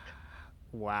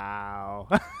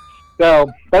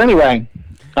 So, but anyway,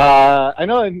 I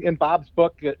know in Bob's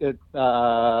book,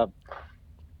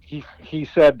 he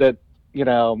said that,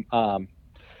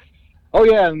 oh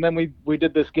yeah, and then we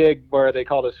did this gig where they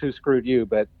called us Who Screwed You,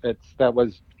 but that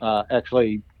was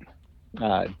actually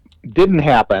didn't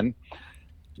happen.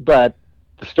 But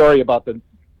the story about the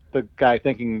guy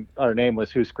thinking our name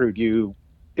was Who Screwed You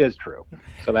is true.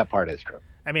 So that part is true.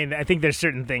 I mean, I think there's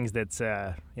certain things that's,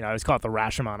 I always call it the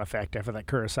Rashomon effect after that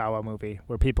Kurosawa movie,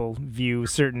 where people view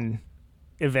certain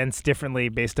events differently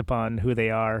based upon who they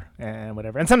are and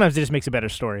whatever. And sometimes it just makes a better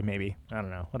story, maybe. I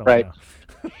don't know. Right.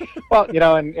 Well,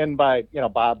 and by,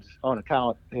 Bob's own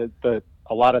account, a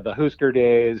lot of the Hüsker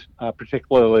days,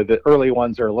 particularly the early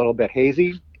ones, are a little bit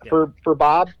hazy for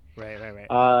Bob. Right.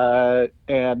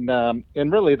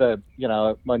 And really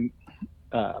when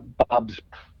Bob's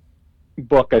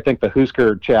book, I think the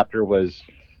Hüsker chapter was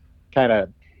kind of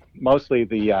mostly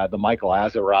the Michael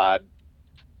Azerrod,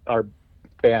 our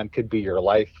band could be your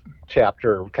life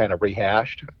chapter, kind of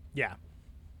rehashed. Yeah.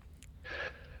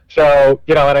 So,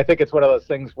 and I think it's one of those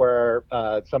things where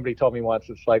somebody told me once,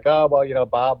 it's like, oh, well,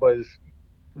 Bob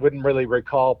wouldn't really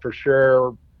recall for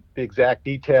sure the exact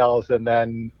details, and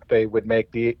then they would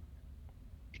make the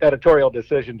editorial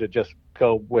decision to just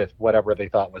go with whatever they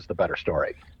thought was the better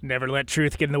story. Never let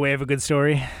truth get in the way of a good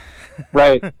story.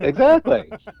 Right.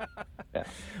 Exactly. Yeah.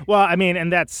 Well, I mean,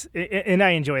 and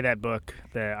I enjoy that book,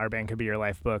 the Our Band Could Be Your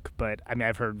Life book, but I mean,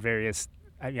 I've heard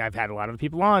I've had a lot of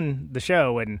people on the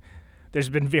show, and there's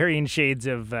been varying shades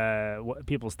of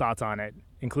people's thoughts on it,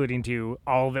 including to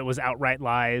all of it was outright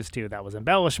lies, to that was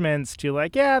embellishments, to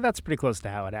that's pretty close to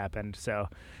how it happened. So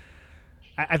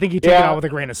I think you take it all with a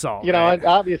grain of salt. Right?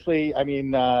 Obviously, I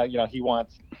mean, he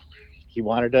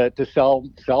wanted to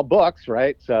sell books,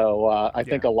 right? So I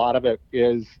think a lot of it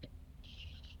is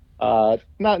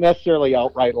not necessarily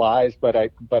outright lies, but I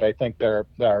think there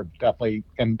are definitely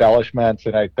embellishments,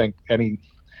 and I think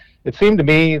it seemed to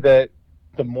me that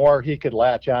the more he could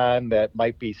latch on that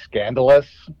might be scandalous.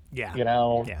 Yeah.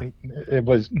 It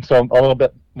was so a little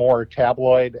bit more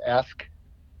tabloid-esque.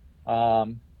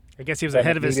 I guess he was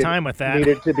ahead of his time with that.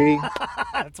 Needed to be.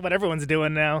 That's what everyone's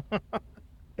doing now.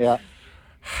 Yeah.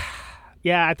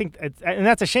 Yeah, I think, and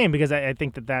that's a shame, because I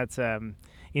think that's that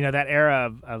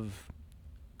era of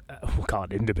we'll call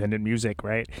it independent music,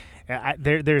 right?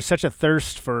 There's such a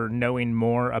thirst for knowing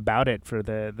more about it for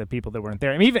the people that weren't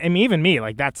there. I mean, even me,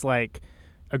 that's a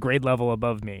grade level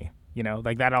above me.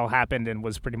 That all happened and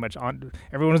was pretty much on.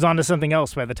 Everyone was on to something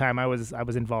else by the time I was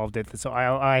involved in it. So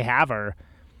I have our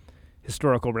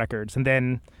historical records, and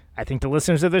then I think the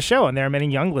listeners of the show, and there are many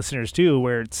young listeners too,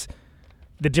 where it's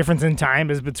the difference in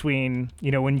time is between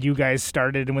when you guys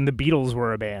started and when the Beatles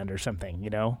were a band or something,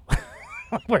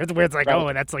 where it's like, right.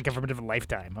 Oh, that's like from a different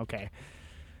lifetime. Okay,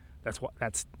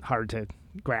 that's hard to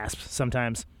grasp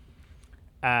sometimes.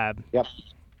 Yep.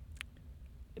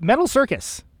 Metal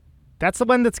Circus, that's the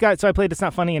one that's got. So I played It's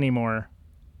Not Funny Anymore.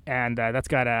 and that's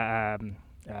got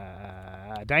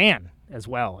Diane as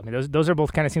well. I mean, those are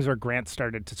both kind of scenes where Grant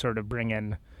started to sort of bring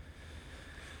in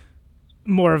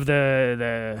more of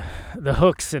the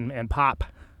hooks and pop,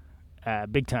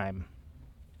 big time.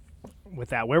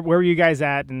 With that, where were you guys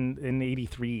at in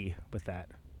 '83 with that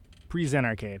pre-Zen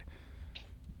Arcade?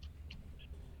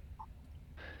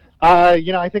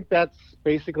 I think that's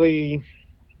basically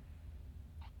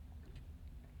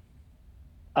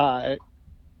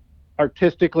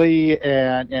artistically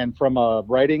and from a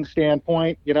writing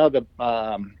standpoint, we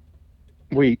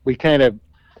kind of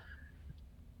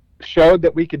showed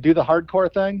that we could do the hardcore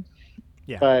thing.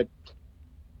 Yeah. But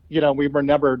we were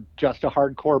never just a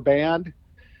hardcore band.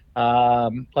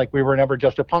 Like we were never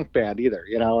just a punk band either,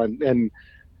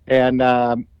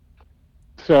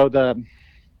 so the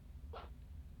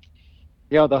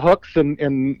hooks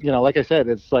and like I said,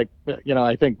 it's like,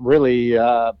 I think really,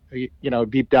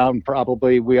 deep down,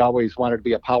 probably we always wanted to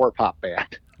be a power pop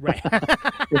band. Right.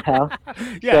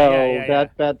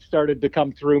 That started to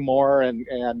come through more and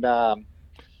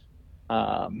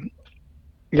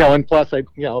plus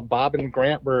Bob and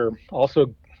Grant were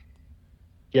also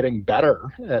getting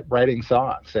better at writing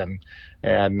songs and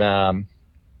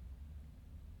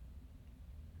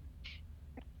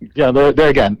they're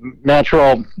again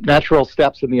natural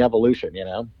steps in the evolution,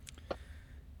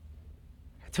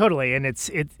 Totally, and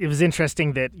it was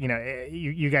interesting that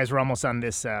you guys were almost on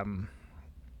this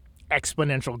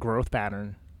exponential growth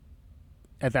pattern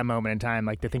at that moment in time.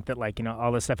 Like to think that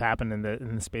all this stuff happened in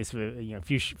the space of a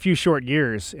few short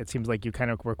years. It seems like you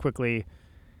kind of were quickly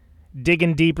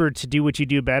digging deeper to do what you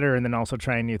do better, and then also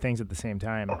trying new things at the same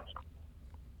time.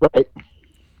 Right.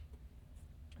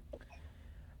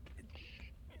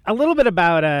 A little bit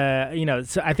about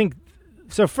so I think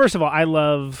so. First of all, I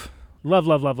love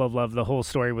the whole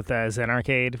story with Zen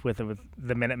Arcade with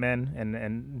the Minutemen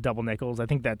and Double Nickels. I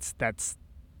think that's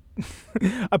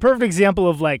a perfect example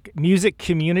of like music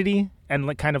community and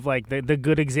like kind of like the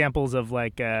good examples of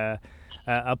like a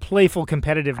playful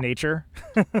competitive nature.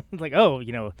 Like,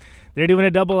 they're doing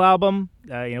a double album.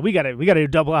 We got to do a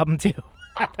double album too.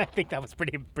 I think that was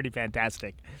pretty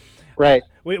fantastic. Right.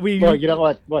 Well,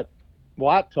 what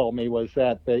Watt told me was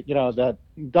that that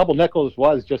Double Nickels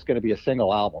was just going to be a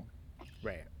single album.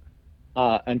 Right.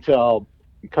 Until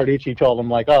Carducci told him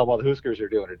the Hüskers are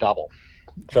doing a double.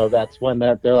 So that's when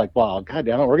they're like, well, God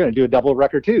damn it, we're going to do a double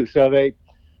record too. So they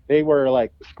were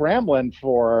like scrambling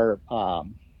for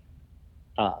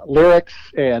lyrics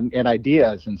and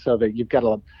ideas, and so that you've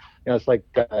got it's like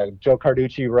Joe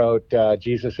Carducci wrote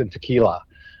Jesus and Tequila.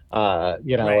 Right.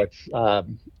 It's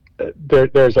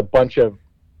there's a bunch of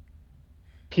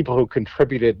people who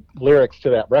contributed lyrics to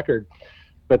that record.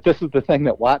 But this is the thing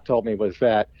that Watt told me was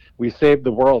that we saved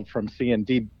the world from seeing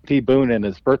D. Boone in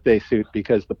his birthday suit,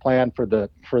 because the plan for the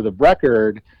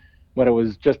record, when it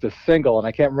was just a single, and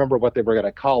I can't remember what they were going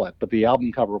to call it, but the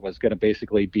album cover was going to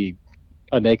basically be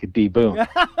a naked D. Boone.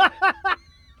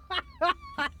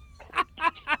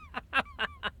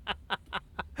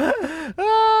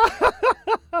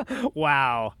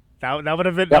 Wow, that would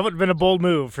have been a bold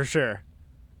move for sure.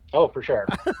 Oh, for sure.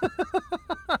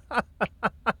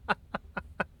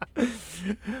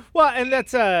 Well, and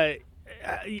that's that's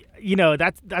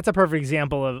a perfect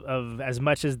example of as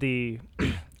much as the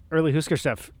early Hüsker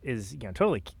stuff is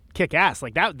totally kick ass.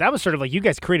 Like that was sort of like you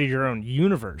guys created your own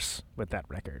universe with that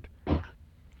record.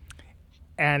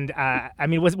 And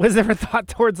was there a thought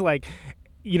towards like,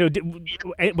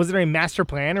 was there a master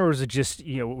plan, or was it just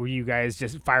were you guys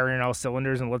just firing all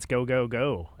cylinders and let's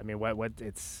go? I mean, what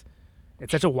it's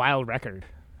such a wild record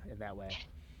in that way.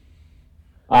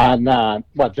 On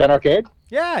Zen Arcade?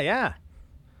 Yeah.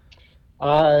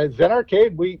 Zen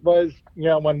Arcade,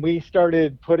 when we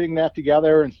started putting that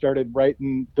together and started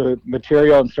writing the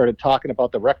material and started talking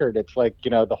about the record, it's like,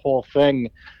 the whole thing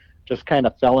just kind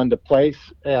of fell into place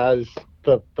as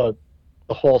the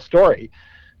whole story.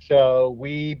 So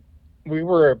we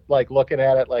were like looking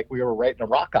at it like we were writing a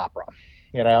rock opera,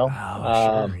 Oh,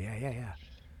 sure. Yeah.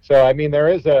 So, I mean, there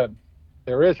is a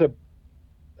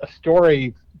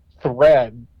story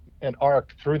thread and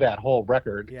arc through that whole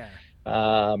record. Yeah.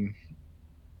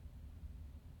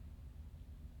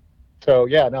 So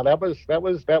yeah, no, that was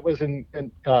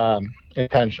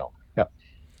intentional. Yeah.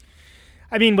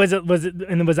 I mean, was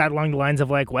that along the lines of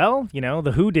like, well,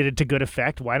 the Who did it to good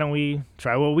effect. Why don't we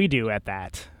try what we do at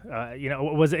that?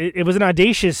 It was an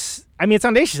audacious. I mean, it's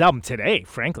an audacious album today,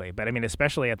 frankly, but I mean,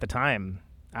 especially at the time,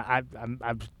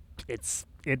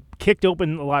 it kicked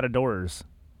open a lot of doors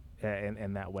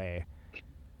in that way.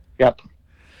 Yep.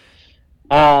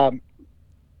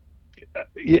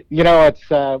 It's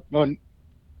when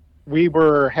we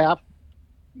were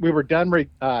were done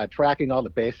tracking all the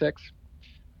basics,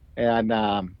 and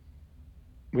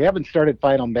we haven't started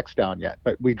final mix down yet.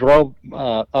 But we drove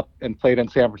up and played in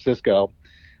San Francisco.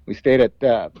 We stayed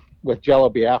at with Jello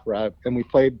Biafra, and we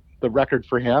played the record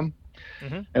for him.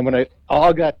 Mm-hmm. And when it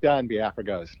all got done, Biafra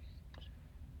goes,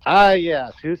 "Ah,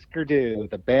 yes, Hüsker Du,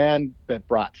 the band that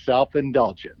brought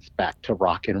self-indulgence back to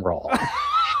rock and roll."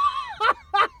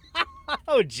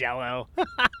 Oh, Jello.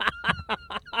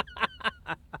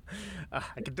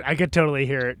 I could totally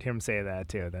hear him say that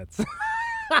too. That's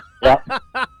yep.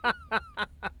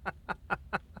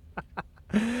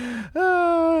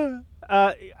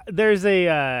 There's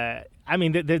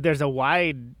there's a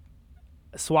wide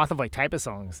swath of like type of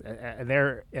songs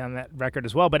there on that record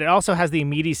as well, but it also has the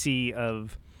immediacy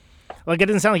of, like, it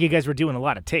doesn't sound like you guys were doing a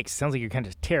lot of takes. It sounds like you're kind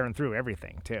of tearing through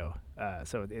everything too.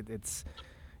 So it's,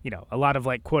 a lot of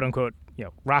like quote unquote,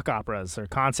 rock operas or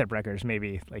concept records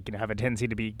maybe like, have a tendency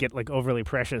to get like overly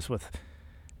precious with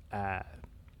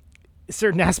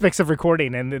certain aspects of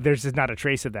recording, and there's just not a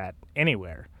trace of that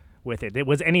anywhere with it.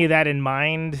 Was any of that in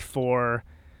mind for,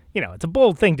 it's a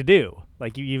bold thing to do.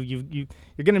 Like you're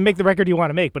going to make the record you want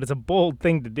to make, but it's a bold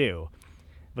thing to do.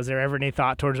 Was there ever any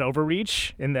thought towards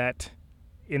overreach in that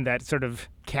sort of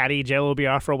catty Jello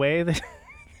Biafra way that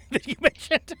you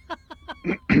mentioned?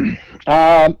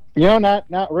 Not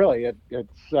really.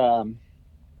 It's there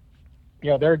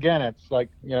again, it's like,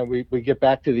 we get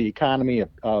back to the economy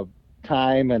of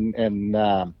time and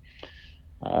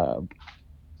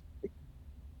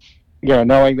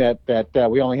knowing that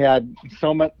we only had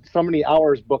so many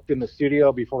hours booked in the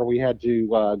studio before we had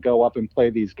to go up and play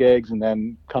these gigs and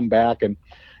then come back, and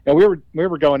we were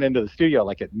going into the studio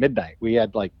like at midnight. We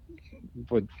had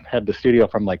had the studio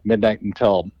from like midnight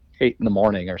until 8 in the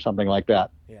morning or something like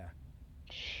that. Yeah.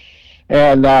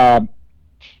 And the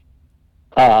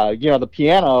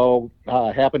piano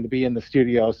happened to be in the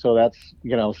studio, so that's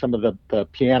some of the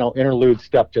piano interlude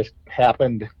stuff just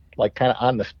happened like kind of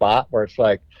on the spot, where it's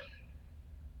like,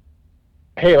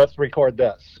 hey, let's record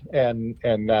this and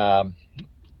work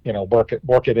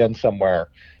it in somewhere.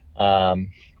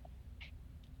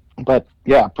 But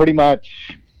yeah, pretty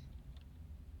much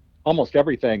almost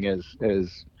everything is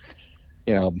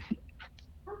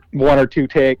one or two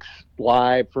takes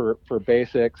live for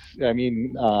basics. I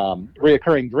mean,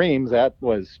 Reoccurring Dreams, that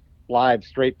was live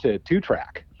straight to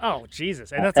 2-track. Oh,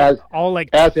 Jesus. And that's all like...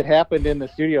 As it happened in the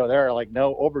studio, there are like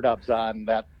no overdubs on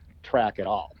that track at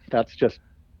all. That's just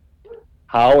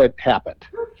how it happened.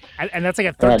 And that's like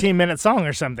a 13-minute song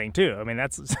or something, too. I mean,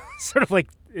 that's sort of like...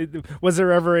 Was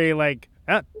there ever a like,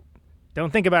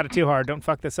 don't think about it too hard, don't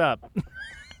fuck this up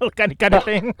kind of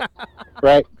thing?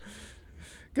 Right.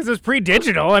 Because it was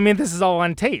pre-digital. I mean, this is all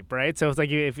on tape, right? So it's like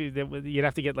you'd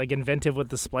have to get like inventive with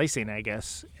the splicing, I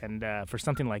guess. And for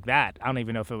something like that, I don't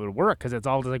even know if it would work, because it's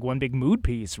all just like one big mood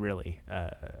piece, really.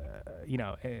 In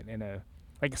a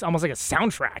like it's almost like a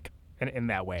soundtrack in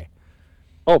that way.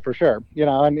 Oh, for sure.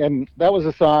 And that was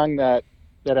a song that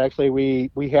actually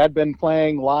we had been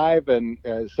playing live and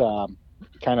as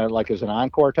kind of like as an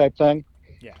encore type thing.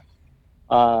 Yeah.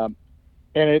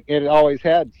 And it always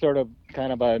had sort of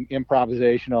kind of an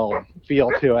improvisational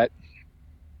feel to it.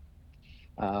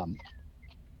 That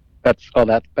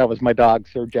was my dog,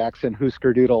 Sir Jackson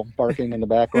Hüsker Doodle, barking in the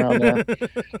background there.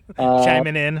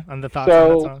 Chiming in on the thoughts on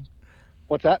that song.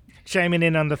 What's that? Chiming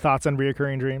in on the thoughts on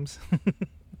Reoccurring Dreams.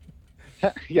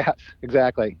 Yes,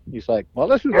 exactly. He's like, well,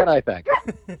 this is what I think.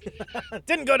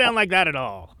 Didn't go down like that at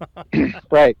all.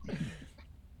 Right.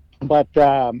 But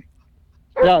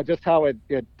just how it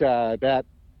that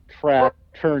track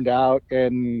turned out,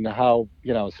 and how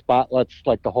Spot lets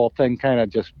like the whole thing kind of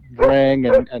just ring,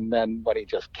 and then when he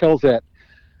just kills it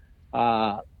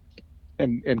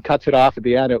and cuts it off at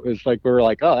the end, it was like we were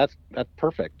like, oh, that's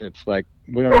perfect. It's like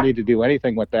we don't need to do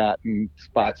anything with that. And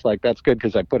Spot's like, that's good,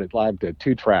 because I put it live to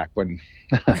 2-track when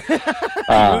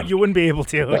you wouldn't be able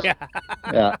to.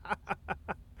 Yeah.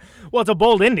 Well, it's a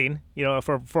bold ending,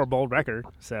 for a bold record.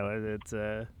 So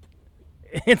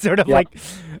it's sort of like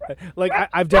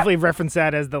I've definitely referenced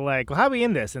that as the like, well, how do we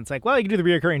end this? And it's like, well, you can do the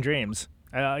Reoccurring Dreams.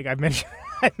 I've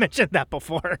mentioned that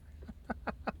before.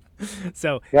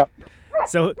 So yep.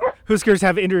 So Hüskers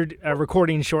have entered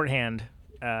recording shorthand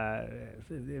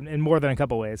in more than a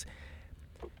couple ways.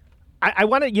 I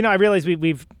want to, I realize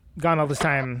we've gone all this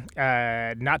time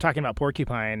not talking about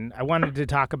Porcupine. I wanted to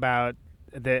talk about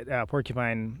the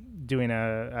Porcupine doing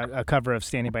a cover of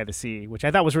Standing by the Sea, which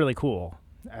I thought was really cool,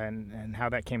 and how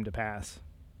that came to pass.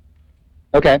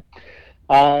 Okay.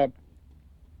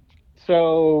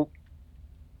 So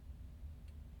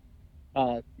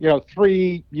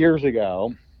 3 years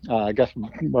ago, I guess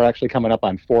we're actually coming up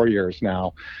on 4 years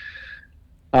now,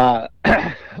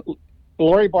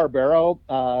 Lori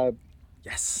Barbero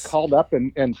Yes. called up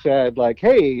and said, like,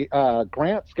 hey,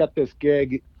 Grant's got this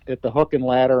gig at the Hook and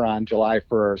Ladder on July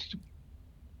 1st.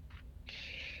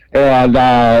 And,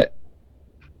 I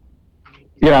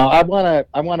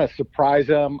want to surprise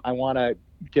him. I want to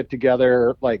get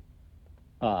together, like,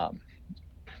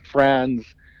 friends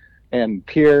and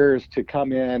peers to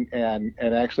come in and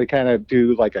actually kind of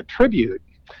do, like, a tribute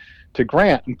to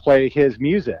Grant and play his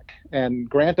music. And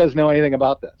Grant doesn't know anything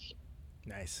about this.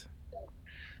 Nice.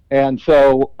 And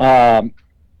so,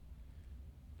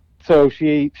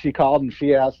 she called and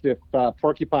she asked if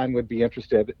Porcupine would be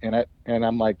interested in it, and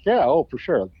I'm like, yeah, for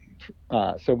sure.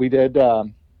 So we did.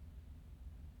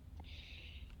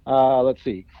 Let's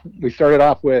see. We started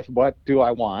off with "What Do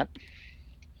I Want,"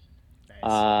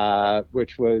 nice.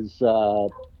 Which was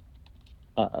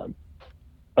a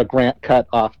Grant cut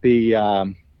off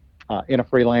the "In a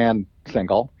Free Land"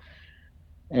 single,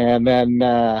 and then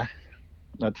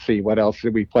let's see, what else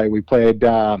did we play? We played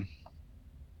Dead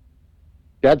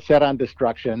Set on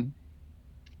Destruction.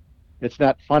 It's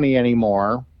Not Funny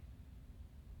Anymore.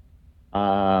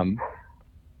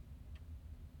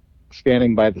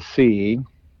 Standing by the Sea.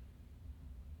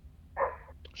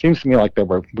 Seems to me like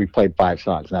we played 5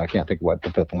 songs. Now I can't think of what the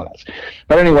 5th one is.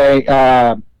 But anyway,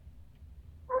 it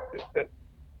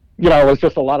was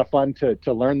just a lot of fun to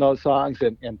learn those songs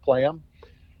and play them.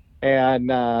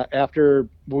 And after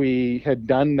we had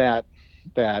done that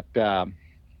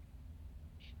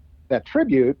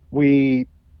tribute, we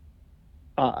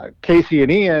Casey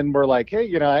and Ian were like,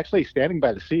 hey, actually Standing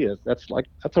by the Sea that's a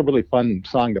really fun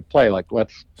song to play. Like,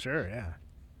 let's. Sure, yeah.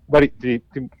 Would you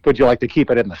like to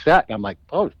keep it in the set? And I'm like,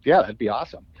 oh yeah, that'd be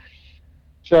awesome.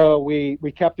 So we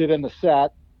kept it in the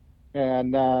set,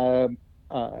 and then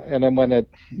when then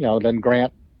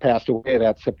Grant passed away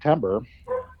that September.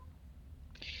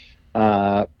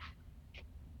 And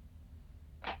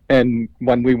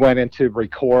when we went into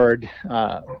record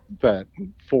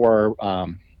for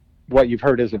What You've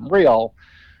Heard Isn't Real,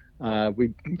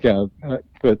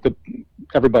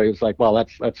 everybody was like, well,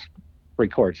 let's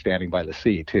record Standing by the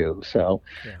Sea too. So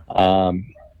I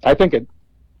think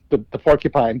the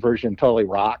Porcupine version totally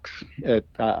rocks. I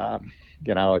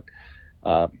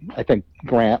think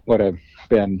Grant would have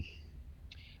been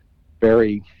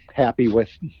very happy with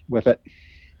it.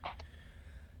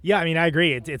 Yeah, I mean, I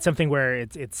agree. It's something where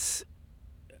it's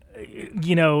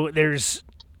there's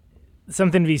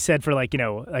something to be said for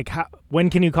when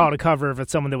can you call it a cover if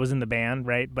it's someone that was in the band,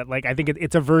 right? But I think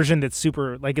it's a version that's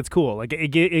super, it's cool.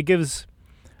 It gives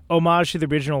homage to the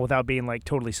original without being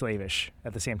totally slavish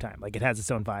at the same time. It has its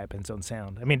own vibe and its own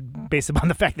sound. I mean, based upon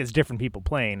the fact that it's different people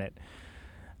playing it.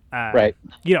 Right.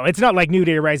 It's not like New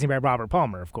Day Rising by Robert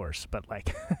Palmer, of course, but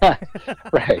right.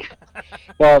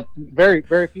 Well, very,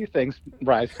 very few things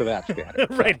rise to that standard.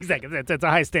 So. Right, exactly. It's a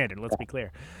high standard, let's be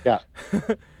clear. Yeah.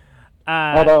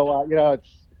 Although, it's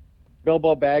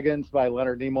Bilbo Baggins by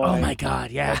Leonard Nimoy. Oh my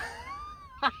God, yeah.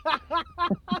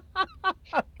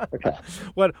 Okay.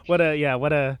 What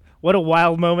a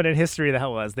wild moment in history that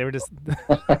was. They were just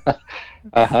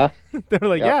They were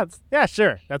like, yep. yeah,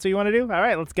 sure. That's what you want to do? All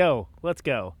right, let's go. Let's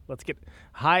get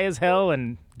high as hell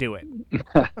and do it.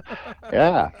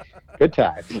 Yeah. Good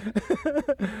times.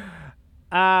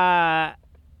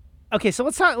 Okay, so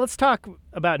let's talk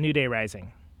about New Day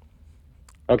Rising.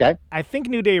 Okay. I think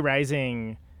New Day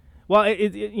Rising, well,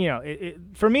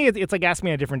 for me, it's like Ask Me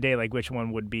on a Different Day, which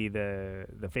one would be the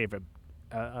favorite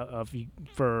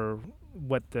for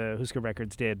what the Hüsker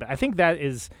records did. But I think that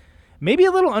is maybe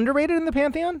a little underrated in the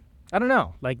Pantheon. I don't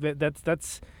know.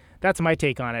 That's my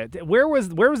take on it. Where was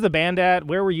the band at?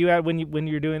 Where were you at when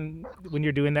you're doing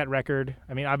that record?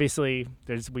 I mean, obviously,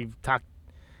 we've talked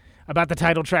about the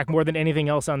title track more than anything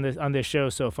else on this show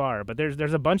so far. But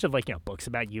there's a bunch of books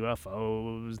about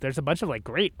UFOs. There's a bunch of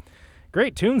great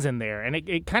tunes in there, and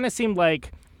it kind of seemed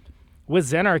like with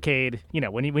Zen Arcade,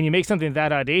 when you make something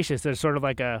that audacious, there's sort of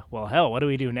well, hell, what do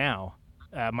we do now?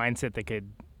 Mindset that could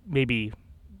maybe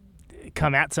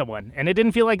come at someone, and it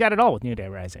didn't feel like that at all with New Day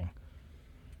Rising.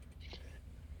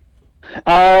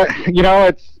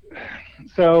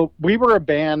 So we were a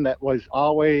band that was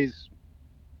always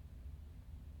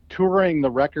touring the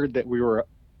record that we were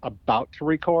about to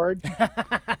record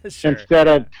sure, instead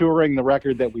of touring the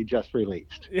record that we just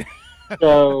released.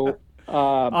 So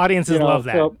audiences love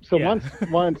that. So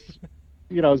once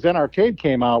Zen Arcade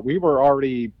came out, we were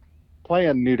already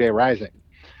playing New Day Rising.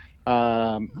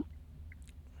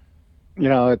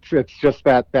 It's just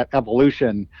that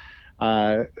evolution.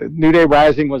 New Day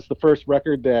Rising was the first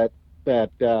record that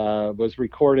was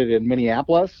recorded in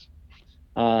Minneapolis.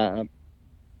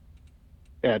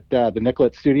 at the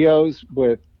Nicollet Studios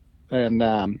and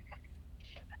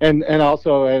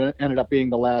also it ended up being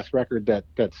the last record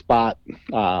that Spot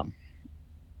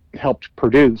helped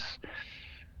produce.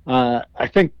 I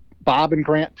think Bob and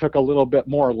Grant took a little bit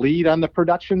more lead on the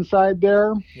production side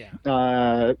there.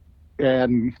 Yeah.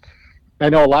 And I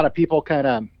know a lot of people kind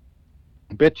of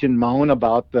bitch and moan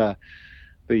about the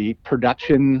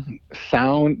production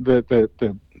sound, the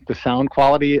sound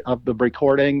quality of the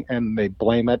recording, and they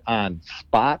blame it on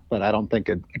Spot, but I don't think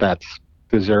that's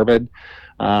deserved.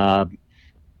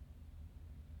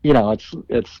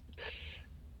 It's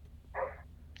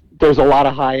there's a lot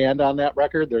of high end on that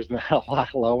record. There's not a lot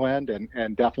of low end,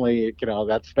 and definitely,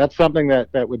 that's something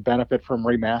that would benefit from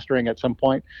remastering at some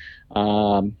point,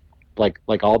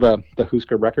 like all the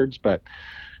Hüsker records. But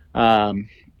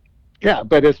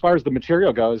but as far as the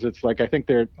material goes, it's like I think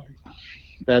that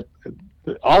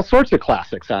all sorts of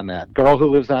classics on that. Girl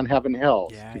Who Lives on Heaven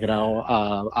Hills,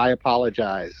 I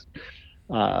Apologize.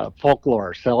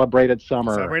 Folklore, Celebrated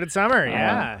Summer,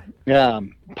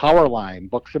 Powerline,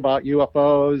 books about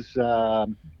UFOs.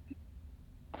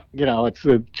 It's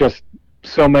just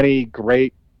so many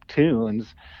great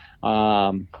tunes.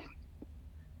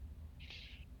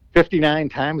 59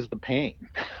 Times the Pain.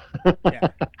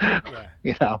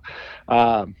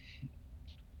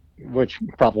 Which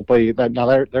probably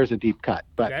there's a deep cut,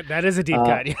 but that is a deep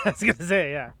cut. Yeah, I was gonna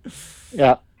say,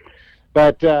 yeah.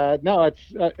 But no, it's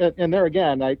and there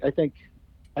again, I think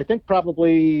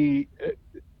probably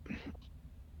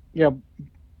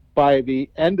by the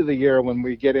end of the year when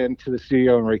we get into the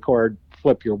studio and record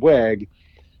Flip Your Wig,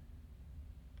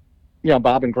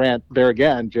 Bob and Grant there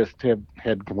again just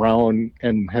had grown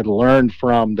and had learned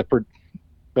from the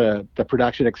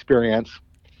production experience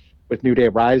with New Day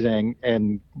Rising,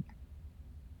 and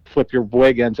Flip Your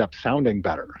Wig ends up sounding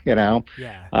better, and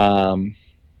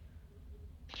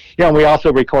we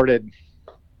also recorded.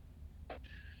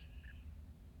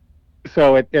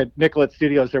 So at Nicollet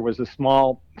Studios, there was a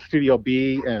small Studio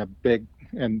B and a big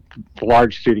and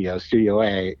large studio, Studio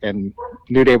A, and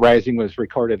New Day Rising was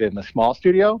recorded in the small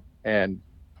studio, and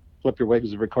Flip Your Wig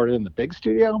was recorded in the big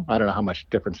studio. I don't know how much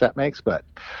difference that makes, but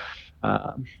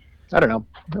I don't know.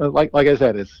 Like I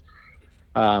said, it's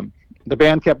the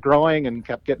band kept growing and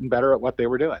kept getting better at what they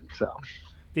were doing. So,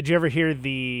 did you ever hear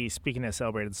speaking of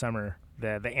Celebrated Summer,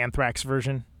 the Anthrax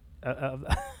version of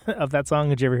that song?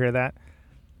 Did you ever hear that?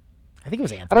 I think it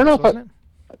was Anthrax. I don't know wasn't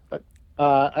it?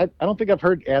 I don't think I've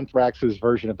heard Anthrax's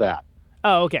version of that.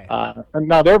 Oh, okay.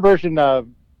 Now their version of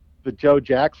the Joe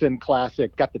Jackson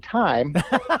classic "Got the Time"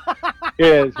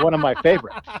 is one of my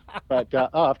favorites. But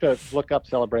I'll have to look up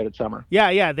 "Celebrated Summer."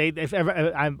 Yeah. If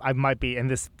ever, I might be, and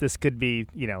this could be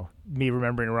me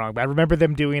remembering wrong, but I remember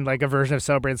them doing like a version of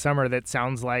 "Celebrated Summer" that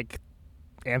sounds like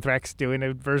Anthrax doing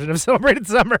a version of "Celebrated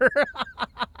Summer."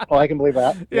 Oh, I can believe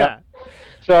that. Yeah.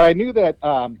 So I knew that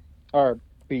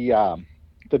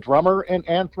the drummer in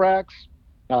Anthrax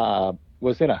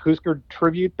was in a Hüsker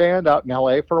tribute band out in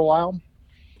L.A. for a while.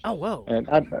 Oh, whoa! And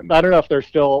I don't know if they're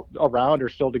still around or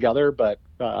still together, but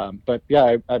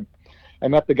yeah, I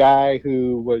met the guy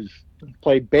who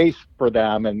played bass for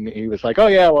them, and he was like, "Oh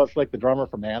yeah, well it's like the drummer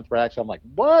from Anthrax." I'm like,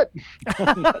 "What?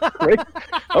 That's great.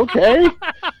 Okay,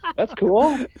 that's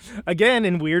cool." Again,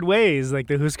 in weird ways, like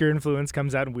the Hüsker influence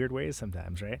comes out in weird ways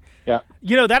sometimes, right? Yeah.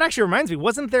 That actually reminds me.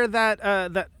 Wasn't there that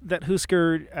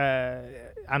Hüsker?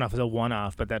 I don't know if it was a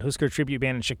one-off, but that Hüsker tribute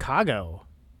band in Chicago.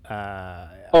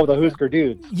 The Hüsker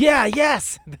Dudes. Yeah,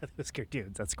 yes, the Hüsker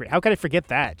Dudes. That's great. How could I forget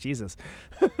that? Jesus.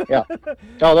 Yeah.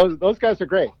 No, those guys are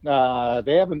great.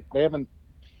 They haven't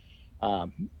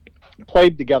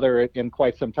played together in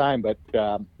quite some time, but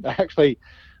I actually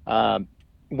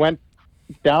went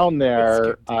down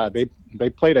there. They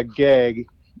played a gig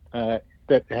that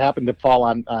happened to fall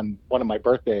on one of my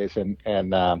birthdays, and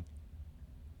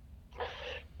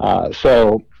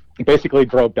so basically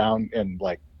drove down and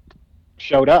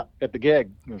showed up at the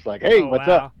gig. It was like, "Hey, what's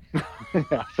up?"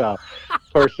 Yeah, so of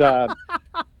course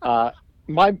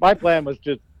my plan was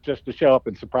just to show up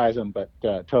and surprise them, but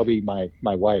Toby, my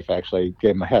wife, actually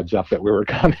gave him a heads up that we were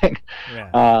coming.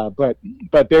 Yeah. But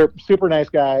they're super nice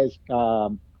guys.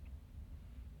 Love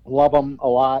them a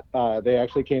lot. They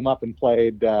actually came up and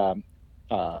played a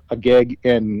gig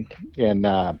in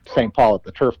St. Paul at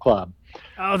the Turf Club.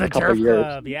 Oh, the Turf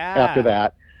Club, yeah. After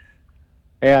that,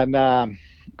 and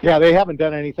yeah, they haven't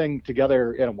done anything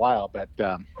together in a while, but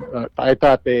I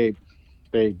thought they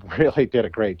really did a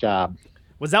great job.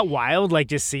 Was that wild? Like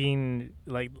just seeing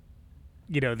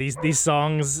these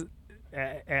songs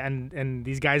and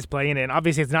these guys playing it. And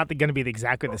obviously, it's not going to be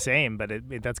exactly the same, but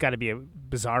that's got to be a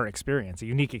bizarre experience, a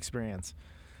unique experience.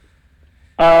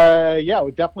 Yeah,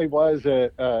 it definitely was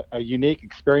a unique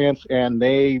experience, and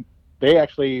they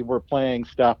actually were playing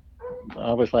stuff.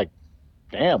 I was like,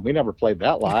 damn, we never played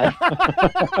that live.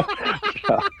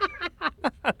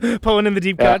 Pulling in the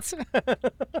deep cuts.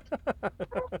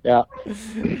 Yeah.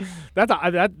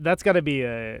 That's got to be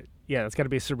a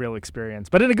surreal experience,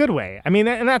 but in a good way. I mean,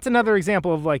 and that's another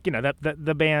example of like, that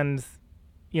the band,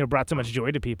 brought so much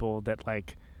joy to people that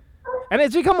like, and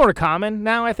it's become more common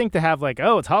now, I think, to have like,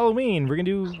 oh, it's Halloween, we're gonna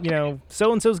do,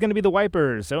 so and so's gonna be the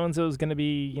Wipers, so and so's gonna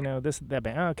be, this that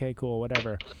band. Oh, okay, cool,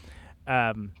 whatever.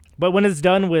 But when it's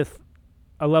done with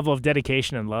a level of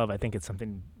dedication and love, I think it's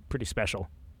something pretty special.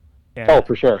 And, oh,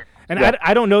 for sure. And yeah.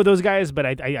 I don't know those guys, but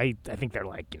I think they're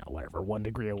like, whatever, 1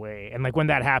 degree away. And like when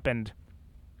that happened,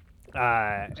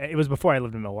 it was before I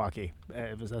lived in Milwaukee.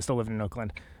 I was still living in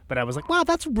Oakland, but I was like, wow,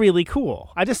 that's really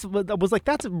cool. I was like,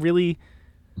 that's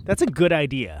a good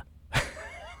idea.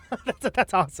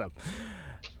 that's awesome.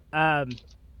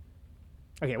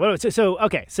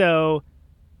 Okay. So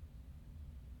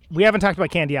we haven't talked about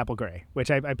Candy Apple Gray, which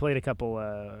I played a couple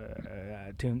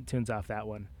tunes off that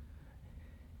one.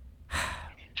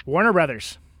 Warner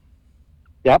Brothers.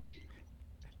 Yep.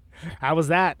 How was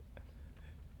that?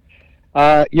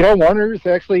 Warner's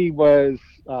actually was.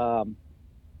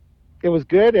 It was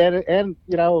good, and it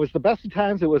was the best of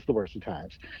times. It was the worst of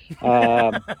times.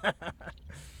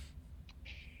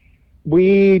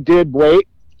 We did wait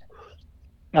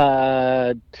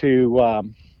to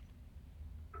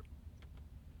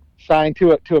sign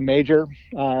to a major.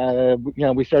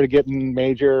 We started getting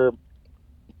major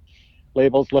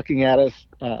labels looking at us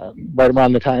right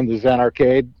around the time the Zen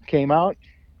Arcade came out,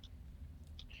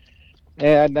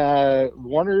 and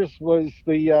Warner's was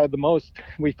the most,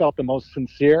 we felt the most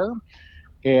sincere,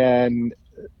 and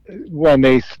when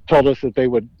they told us that they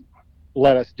would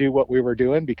let us do what we were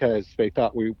doing because they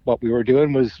thought what we were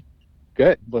doing was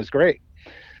good, was great.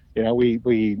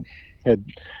 We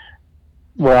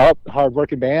we're out,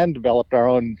 hard-working band, developed our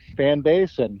own fan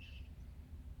base, and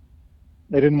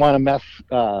they didn't want to mess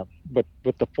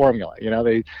with the formula.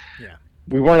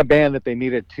 We weren't a band that they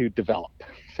needed to develop.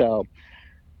 So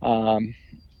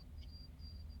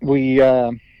we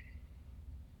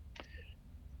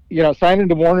signing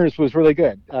to Warner's was really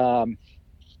good. Of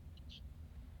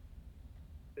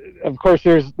course,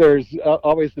 there's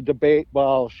always the debate.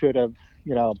 Well, should have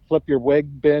Flip Your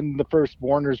Wig been the first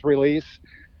Warner's release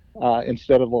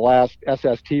instead of the last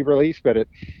SST release? But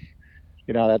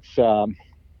that's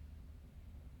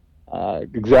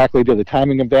exactly to the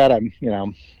timing of that. I'm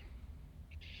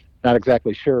not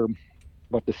exactly sure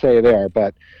what to say there,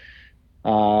 but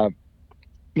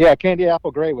Candy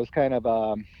Apple Gray was kind of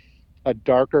a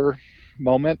darker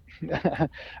moment,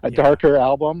 darker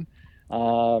album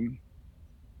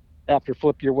after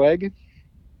Flip Your Wig,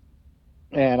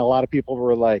 and a lot of people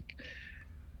were like,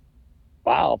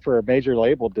 wow, for a major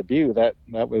label debut, that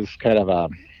was kind of a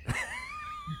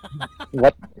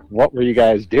what were you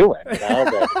guys doing?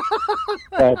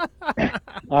 But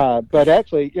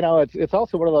actually, it's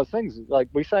also one of those things. Like,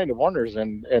 we signed to Warner's,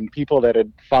 and people that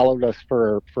had followed us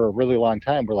for a really long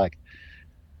time were like,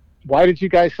 why did you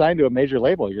guys sign to a major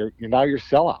label? You're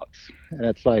sellouts. And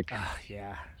it's like,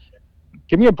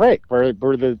 give me a break. We're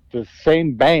the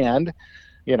same band.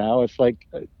 It's like,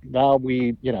 now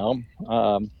we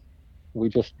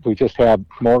just have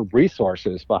more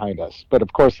resources behind us. But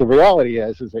of course, the reality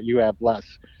is that you have less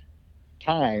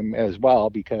time as well,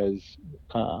 because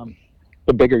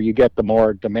the bigger you get, the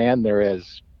more demand there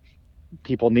is.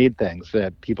 People need things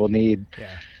that people need.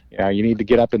 You need to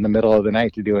get up in the middle of the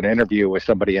night to do an interview with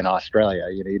somebody in Australia.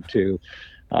 You need to,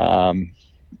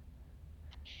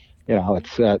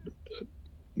 it's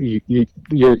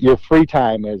your free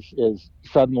time is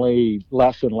suddenly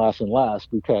less and less and less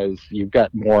because you've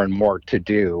got more and more to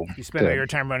do. You spend all your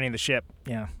time running the ship.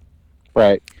 Yeah.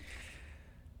 Right.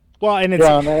 Well, and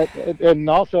it's and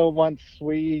also once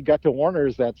we got to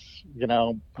Warner's, that's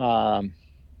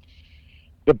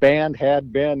the band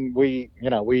had been, we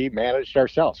managed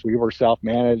ourselves. We were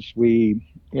self-managed. We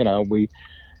were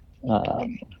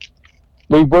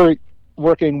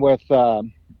working with a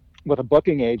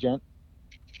booking agent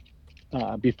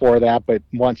before that, but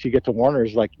once you get to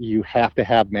Warner's, like, you have to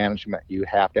have management. You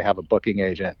have to have a booking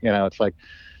agent. It's like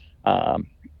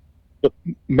the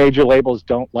major labels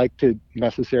don't like to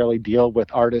necessarily deal with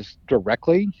artists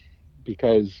directly,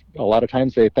 because a lot of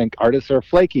times they think artists are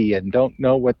flaky and don't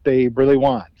know what they really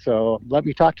want. So let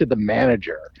me talk to the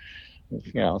manager.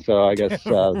 So I guess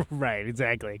right,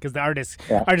 exactly, because the artists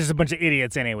are just a bunch of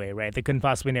idiots anyway, right? They couldn't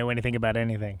possibly know anything about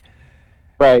anything.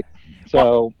 Right.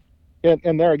 So,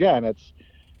 and there again, it's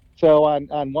So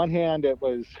on one hand, it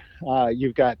was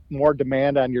you've got more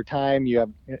demand on your time.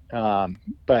 You have,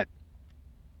 but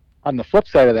on the flip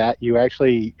side of that, you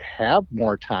actually have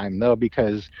more time though,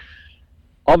 because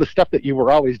all the stuff that you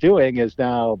were always doing is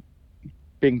now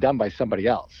being done by somebody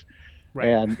else. Right.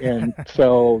 And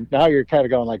so now you're kind of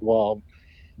going like, well,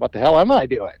 what the hell am I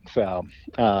doing? So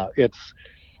it's,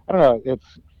 I don't know, it's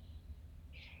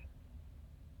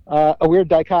a weird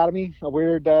dichotomy, a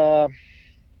weird,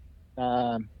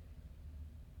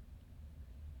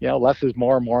 less is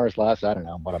more, more is less. I don't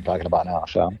know what I'm talking about now.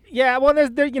 So yeah, well,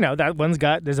 there's that one's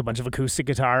got, there's a bunch of acoustic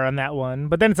guitar on that one,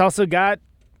 but then it's also got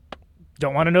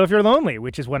Don't Want to Know If You're Lonely,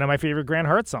 which is one of my favorite Grant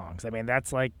Hart songs. I mean,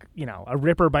 that's like, a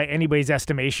ripper by anybody's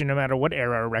estimation, no matter what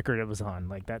era or record it was on.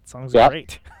 Like, that song's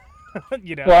great.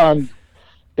 Well,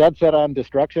 Dead Set on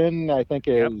Destruction, I think,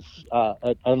 is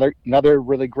another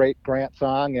really great Grant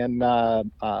song, and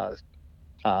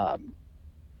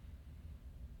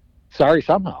Sorry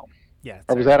Somehow. Yeah.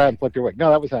 Or was that on Flip Your Wig? No,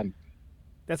 that was on.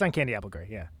 That's on Candy Apple Gray.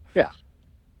 Yeah. Yeah.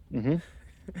 Mm-hmm.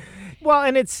 Well,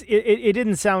 and it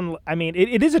didn't sound. I mean,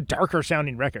 it is a darker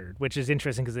sounding record, which is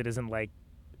interesting because it isn't like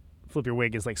Flip Your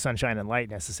Wig is like Sunshine and Light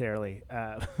necessarily,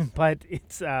 but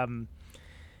it's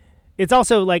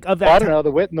also like of that. Well, I don't know,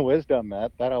 the wit and the wisdom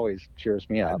that always cheers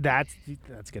me up. That's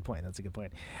a good point. That's a good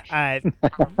point. At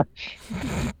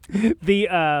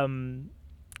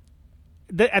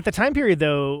the time period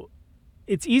though,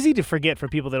 it's easy to forget for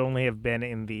people that only have been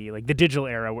in the digital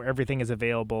era where everything is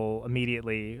available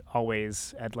immediately,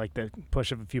 always at like the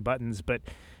push of a few buttons. But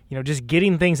just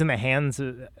getting things in the hands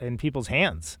in people's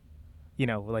hands,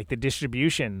 like the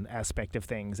distribution aspect of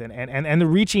things, and the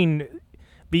reaching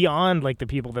beyond like the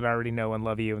people that already know and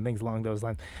love you and things along those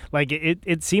lines. Like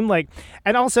it seemed like,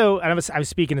 and also, and I was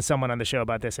speaking to someone on the show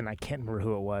about this, and I can't remember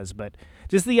who it was, but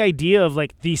just the idea of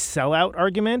like the sellout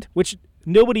argument, which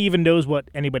nobody even knows what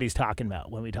anybody's talking about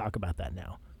when we talk about that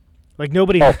now. Like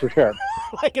nobody. Oh, for sure.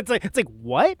 Like it's like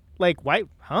what? Like why?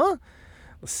 Huh?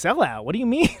 Sellout? What do you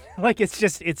mean? Like it's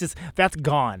just that's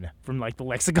gone from like the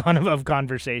lexicon of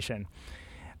conversation.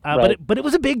 Right. But it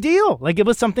was a big deal. Like it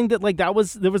was something that like there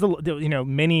was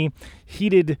many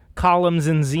heated columns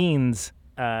and zines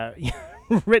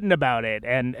written about it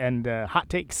and hot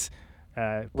takes.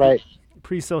 Right.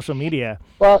 Pre-social media.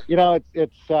 Well,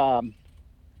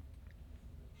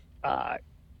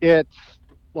 it's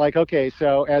like, okay,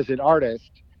 so as an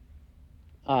artist,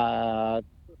 I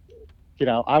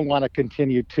want to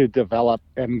continue to develop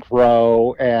and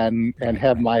grow and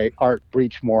have my art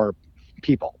reach more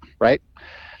people, right?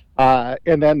 But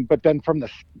then from the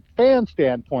fan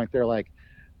standpoint, they're like,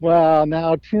 well,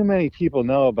 now too many people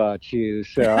know about you,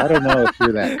 so I don't know if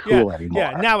you're that cool anymore.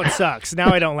 Yeah, now it sucks.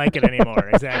 Now I don't like it anymore.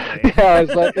 Exactly. Yeah,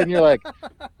 it's like, and you're like,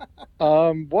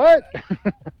 what?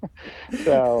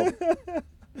 So,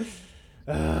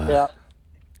 yeah,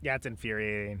 it's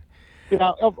infuriating.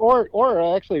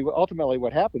 Or actually, ultimately,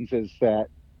 what happens is that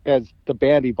as the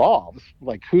band evolves,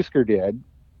 like Hüsker did,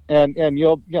 and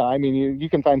you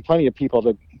can find plenty of people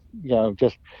that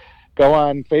just go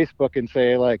on Facebook and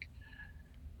say like,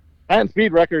 Hand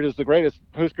Speed Record is the greatest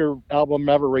Hüsker album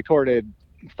ever recorded.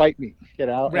 Fight me,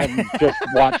 right. And just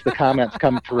watch the comments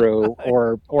come through,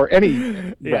 or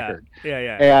any record.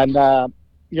 Yeah. And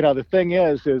the thing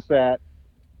is that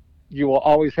you will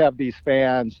always have these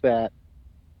fans that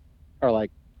are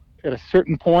like, at a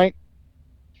certain point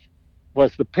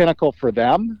was the pinnacle for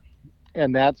them,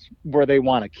 and that's where they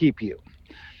want to keep you.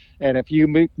 And if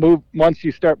you move once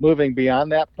you start moving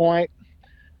beyond that point,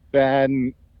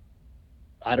 then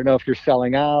I don't know if you're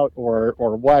selling out or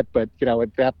what, but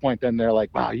at that point, then they're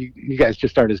like, wow, you guys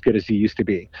just aren't as good as you used to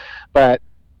be. But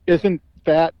isn't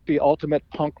that the ultimate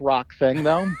punk rock thing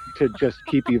though, to just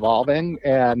keep evolving?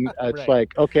 And it's right.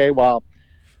 Like, okay, well,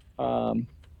 do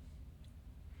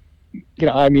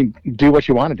what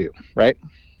you want to do, right?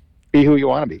 Be who you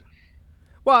want to be.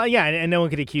 Well, yeah, and no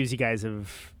one could accuse you guys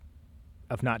of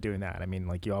not doing that. I mean,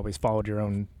 like you always followed your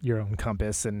own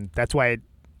compass, and that's why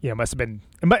it must have been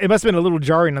a little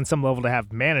jarring on some level to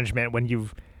have management when you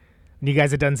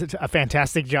guys had done such a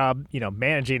fantastic job,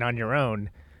 managing on your own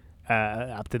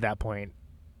up to that point.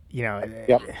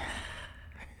 Yep.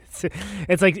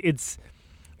 It's like it's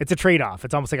a trade-off.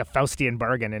 It's almost like a Faustian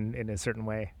bargain in a certain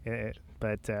way.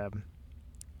 But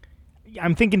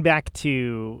I'm thinking back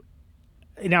to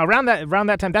around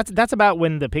that time. That's about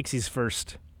when the Pixies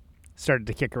first started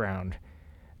to kick around,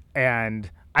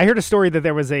 and I heard a story that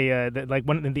there was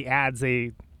one of the ads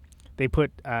they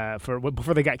put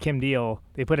before they got Kim Deal,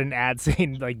 they put an ad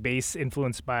saying bass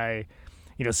influenced by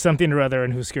something or other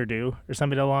in Hüsker Du or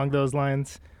something along those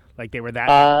lines. Like they were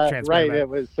that transparent. Right. About it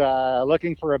was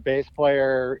looking for a bass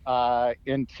player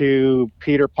into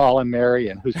Peter, Paul, and Mary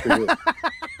and Hüsker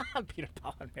Du. Peter,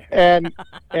 Paul, and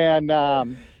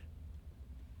Mary.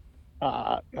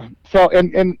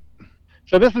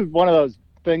 So this is one of those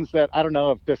things that I don't know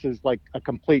if this is like a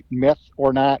complete myth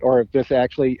or not, or if this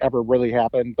actually ever really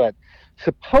happened. But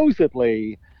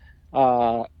supposedly,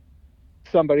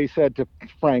 somebody said to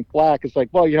Frank Black, "It's like,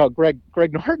 well, Greg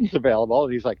Norton's available,"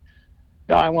 and he's like,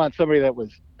 "No, I want somebody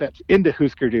that's into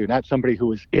Hüsker Du, not somebody who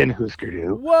was in Hüsker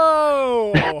Du."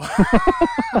 Whoa!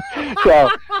 So,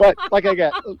 but like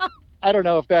I don't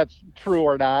know if that's true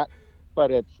or not, but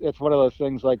it's one of those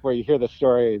things like where you hear the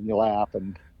story and you laugh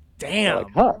and. Damn.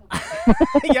 Like, huh.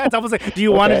 Yeah, it's almost like, do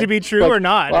you want it to be true or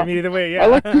not? Well, I mean, either way, yeah. I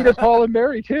like Peter, Paul, and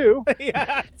Mary too.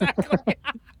 Yeah, exactly.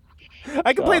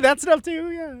 I can play that stuff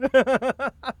too. Yeah.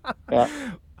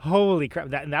 Yeah. Holy crap!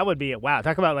 That would be wow.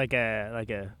 Talk about like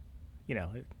a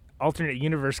alternate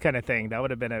universe kind of thing. That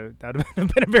would have been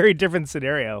a very different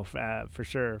scenario for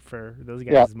sure for those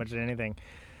guys as much as anything.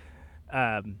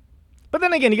 But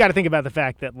then again, you got to think about the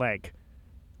fact that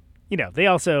they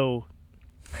also.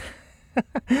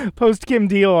 Post Kim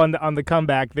Deal on the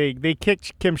comeback, they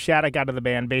kicked Kim Shattuck out of the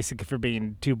band basically for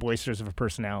being too boisterous of a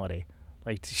personality.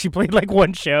 Like she played like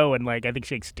one show and I think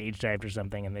she stage dived or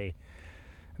something and they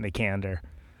canned her.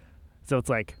 So it's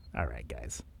like, all right,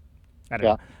 guys, I don't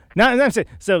know. No, I'm saying,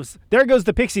 so there goes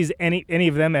the Pixies. Any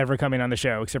of them ever coming on the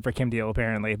show except for Kim Deal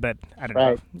apparently, but I don't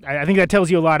know. I think that tells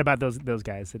you a lot about those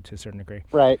guys to a certain degree.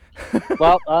 Right.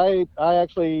 Well, I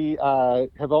actually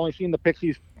have only seen the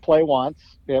Pixies play once.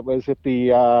 It was at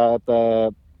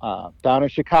the down in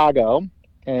Chicago,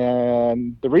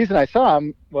 and the reason I saw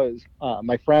him was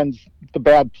my friends, the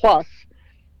Bad Plus,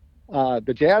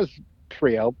 the jazz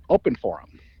trio, opened for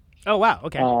him. Oh wow!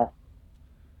 Okay.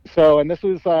 And this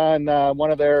was on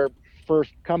one of their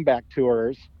first comeback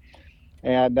tours,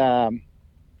 and saw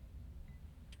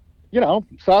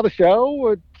the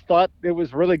show, thought it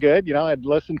was really good. I'd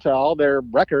listened to all their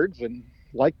records and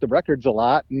liked the records a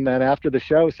lot, and then after the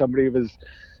show somebody was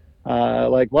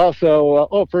like, well,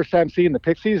 so first time seeing the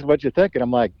Pixies, what'd you think? And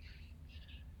I'm like,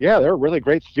 yeah, they're a really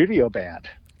great studio band.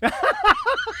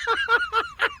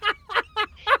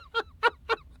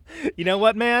 You know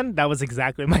what, man, that was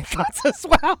exactly my thoughts as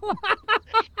well.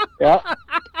 Yeah.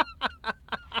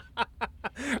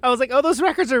 I was like, oh, those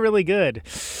records are really good.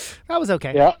 That was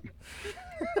okay. Yeah.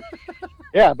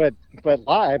 Yeah, but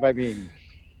live, I mean,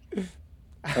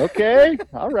 okay,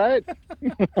 all right.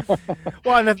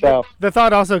 Well, and the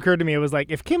thought also occurred to me. It was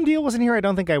like, if Kim Deal wasn't here, I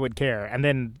don't think I would care. And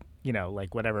then,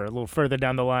 whatever, a little further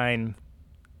down the line,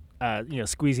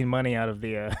 squeezing money out of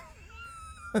the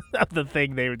of the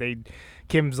thing, they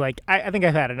Kim's like, I think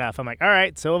I've had enough. I'm like, all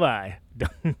right, so have I.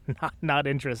 not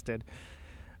interested.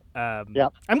 Yeah.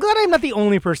 I'm glad I'm not the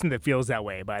only person that feels that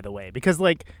way, by the way, because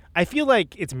I feel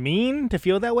like it's mean to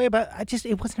feel that way, but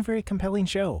it wasn't a very compelling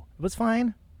show. It was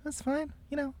fine. That's fine,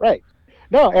 Right.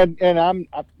 No, and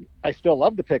I still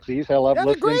love the Pixies. I love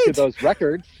listening to those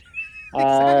records.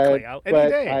 Exactly. Any but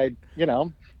day.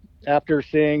 After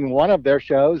seeing one of their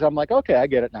shows, I'm like, okay, I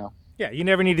get it now. Yeah, you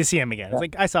never need to see them again. Yeah. It's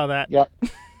like, I saw that. Yep.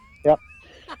 Yep.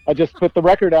 I just put the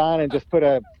record on and just put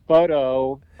a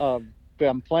photo of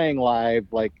them playing live,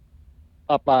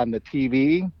 up on the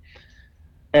TV,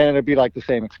 and it'd be like the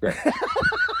same experience.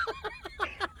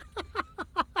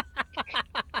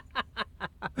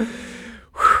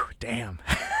 Damn.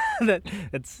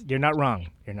 You're not wrong.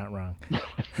 You're not wrong.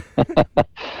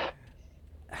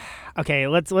 Okay,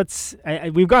 let's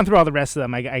we've gone through all the rest of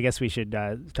them. I guess we should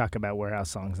talk about Warehouse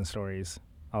Songs and Stories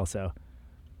also.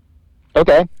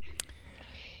 Okay.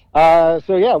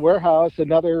 So yeah, Warehouse,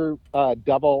 another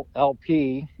double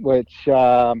LP, which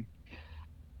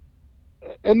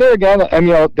and there again,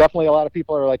 definitely a lot of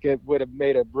people are like, it would have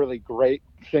made a really great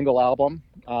single album.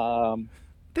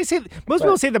 They say most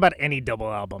people say that about any double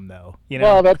album, though.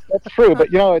 Well, that's true, but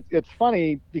it's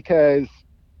funny because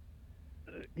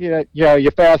you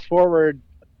fast forward,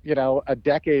 a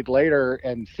decade later,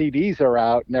 and CDs are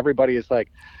out, and everybody is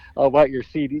like, "Oh, what, your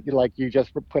CD? Like, you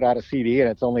just put out a CD and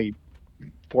it's only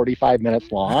 45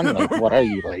 minutes long? Like, what are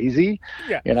you, lazy?"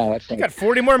 Yeah, it's you got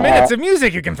 40 more minutes of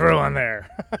music you can throw on there.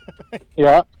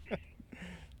 Yeah.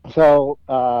 So.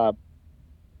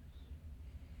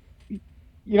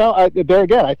 There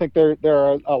again, I think there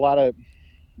are a lot of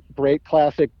great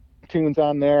classic tunes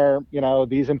on there.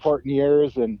 These Important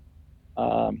Years and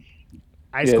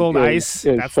Ice Cold Ice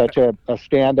is such a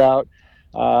standout.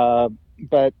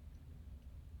 But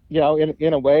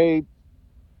in a way,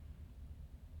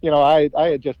 I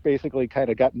had just basically kind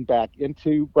of gotten back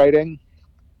into writing,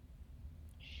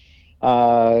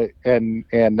 I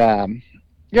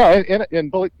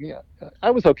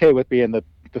was okay with being the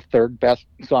third best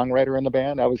songwriter in the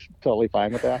band. I was totally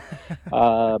fine with that.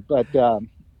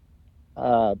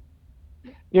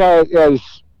 As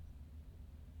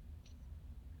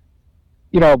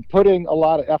putting a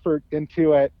lot of effort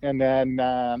into it, and then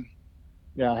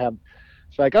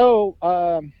it's like,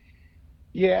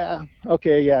 yeah,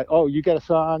 okay, yeah. Oh, you got a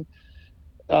song.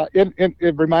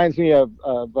 It reminds me of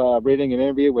reading an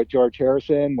interview with George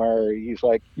Harrison where he's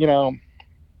like, there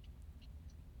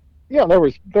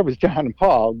was John and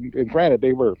Paul, and granted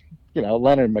they were,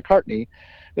 Lennon and McCartney,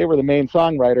 they were the main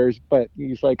songwriters, but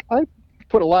he's like, I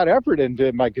put a lot of effort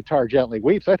into My Guitar Gently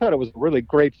Weeps. I thought it was a really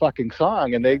great fucking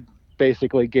song, and they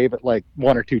basically gave it like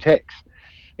 1 or 2 takes,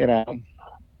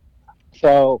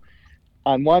 So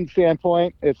on one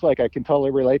standpoint, it's like I can totally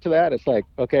relate to that. It's like,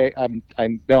 okay, I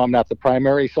know I'm not the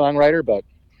primary songwriter, but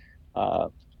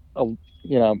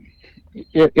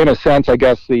in a sense, I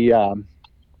guess the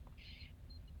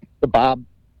Bob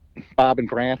and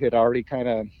Grant had already kind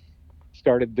of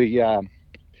started the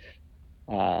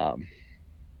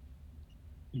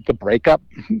breakup,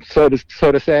 so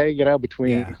to say,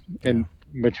 between and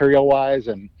material wise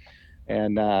and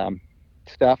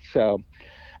stuff. So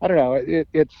I don't know.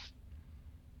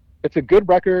 It's a good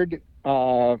record.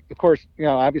 Of course,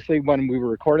 obviously when we were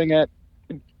recording it,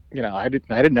 I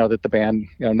didn't know that the band,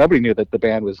 nobody knew that the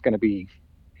band was going to be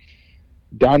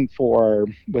done for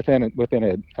within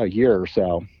a year or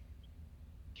so.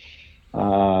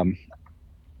 I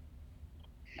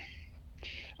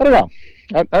don't know.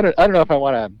 I don't know if I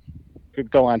want to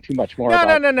go on too much more.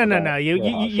 No.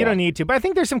 You don't need to. But I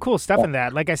think there's some cool stuff in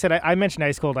that. Like I said, I mentioned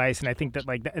Ice Cold Ice, and I think that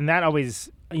and that always,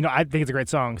 I think it's a great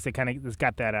song because it's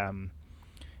got that,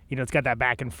 it's got that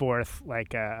back and forth,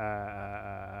 like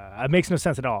it makes no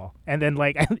sense at all. And then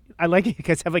I like it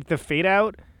because have the fade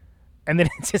out, and then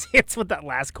it just hits with that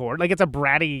last chord. Like it's a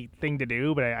bratty thing to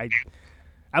do, but I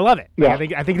love it. Yeah.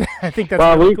 I think that's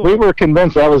well. Really cool. We were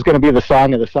convinced that was going to be the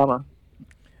song of the summer.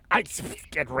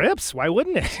 It rips. Why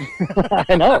wouldn't it?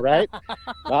 I know, right?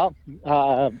 Well,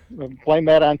 playing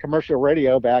that on commercial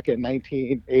radio back in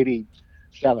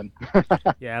 1987.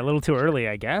 Yeah, a little too early,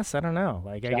 I guess. I don't know.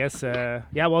 I guess.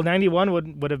 Well, 91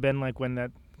 would have been when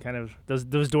that kind of those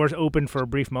doors opened for a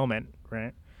brief moment,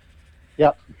 right?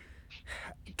 Yep.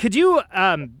 Could you,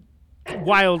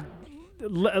 wild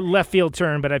left field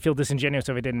turn, but I feel disingenuous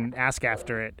if I didn't ask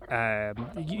after it.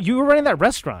 You were running that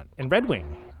restaurant in Red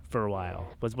Wing for a while.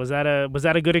 Was that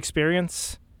a good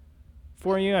experience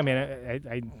for you? I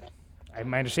mean,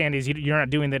 my understanding is you're not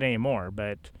doing that anymore,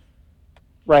 but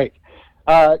right.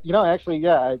 Actually,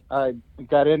 yeah, I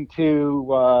got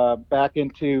back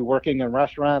into working in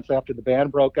restaurants after the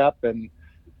band broke up, and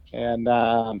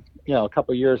a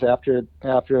couple of years after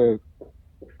the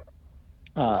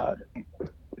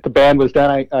band was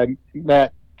done, I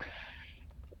met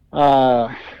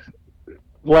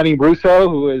Lenny Russo,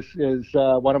 who is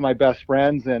one of my best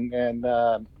friends, and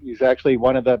he's actually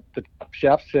one of the top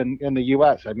chefs in the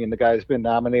U.S. I mean, the guy's been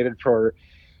nominated for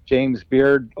James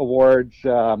Beard Awards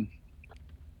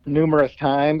numerous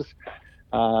times,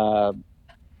 and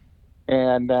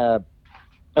I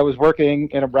was working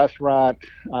in a restaurant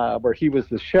where he was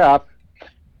the chef,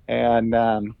 and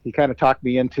he kind of talked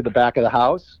me into the back of the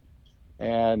house,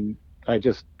 and I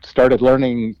just started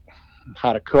learning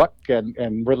how to cook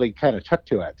and really kind of took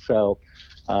to it. So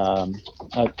I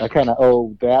kind of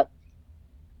owe that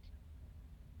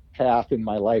path in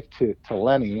my life to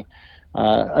Lenny.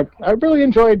 I really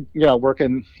enjoyed,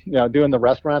 working, doing the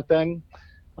restaurant thing.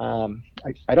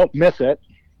 I don't miss it.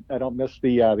 I don't miss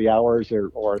the hours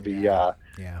or the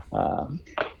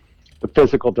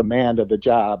physical demand of the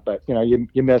job, but you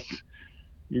miss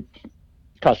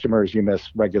customers, you miss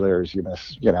regulars, you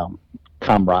miss,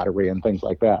 camaraderie and things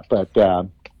like that. But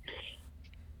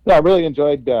I really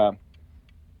enjoyed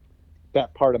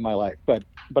that part of my life. But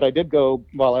I did go,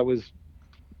 while I was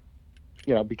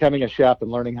becoming a chef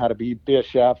and learning how to be a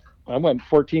chef, I went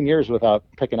 14 years without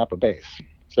picking up a bass.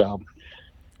 So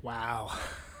wow.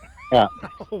 Yeah.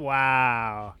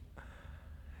 Wow.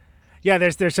 Yeah,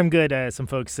 there's some good some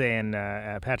folks saying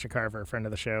Patrick Carver, a friend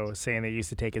of the show, saying they used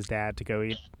to take his dad to go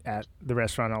eat at the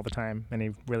restaurant all the time, and he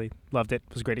really loved it.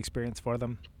 It was a great experience for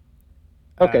them.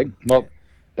 Okay, well,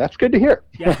 that's good to hear.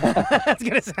 Yeah, I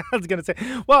was gonna say.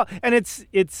 Well, and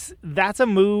that's a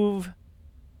move.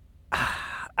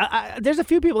 There's a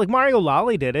few people like Mario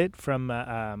Lawley did it from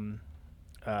Fatso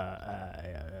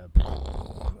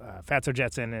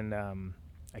Jetson, and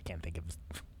I can't think of.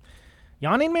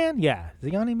 Yawning Man? Yeah. Is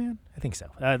it Yawning Man? I think so.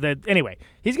 Anyway,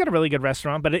 he's got a really good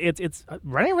restaurant, but it's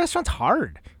running a restaurant's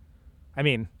hard. I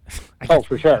mean,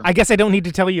 for sure. I guess I don't need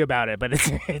to tell you about it, but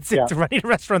it's running a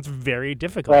restaurant's very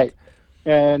difficult. Right.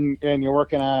 And you're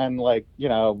working on like,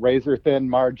 razor thin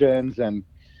margins and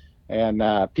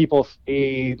people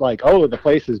see like, oh, the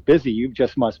place is busy. You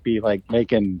just must be like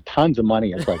making tons of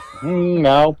money. It's like,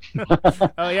 no.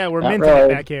 Oh yeah, we're minting it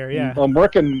back here. Yeah, I'm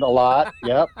working a lot.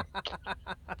 Yep.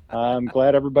 I'm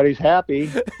glad everybody's happy.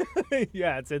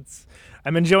 Yeah, it's.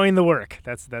 I'm enjoying the work.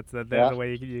 That's the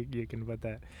way you can put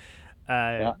that.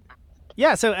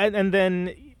 Yeah. So and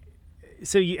then.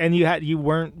 So you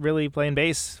weren't really playing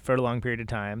bass for a long period of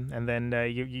time, and then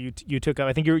you took up.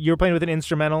 I think you were playing with an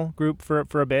instrumental group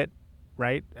for a bit,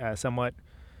 right? Somewhat.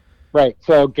 Right.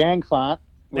 So Gang Font,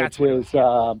 which is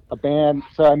a band.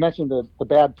 So I mentioned the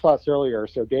Bad Plus earlier.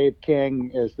 So Dave King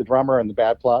is the drummer in the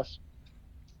Bad Plus,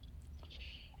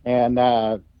 and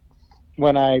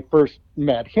when I first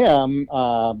met him,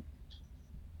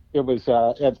 it was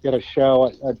at a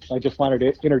show. I just wanted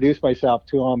to introduce myself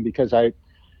to him because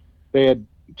they had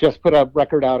just put a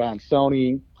record out on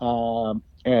Sony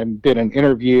and did an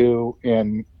interview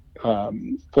in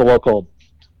the local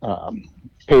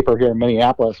paper here in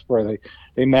Minneapolis where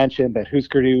they mentioned that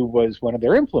Hüsker was one of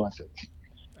their influences.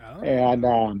 Oh. And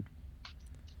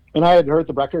I had heard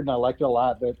the record and I liked it a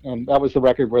lot. And that was the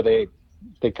record where they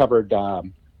covered or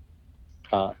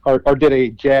did a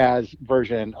jazz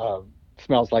version of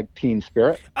Smells Like Teen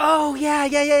Spirit. Oh, yeah.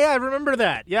 I remember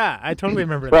that. Yeah, I totally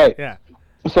remember that. Right. Yeah.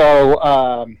 So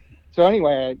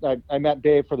anyway, I met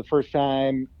Dave for the first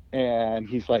time, and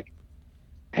he's like,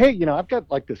 "Hey, I've got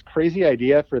like this crazy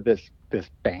idea for this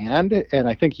band, and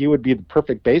I think you would be the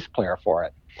perfect bass player for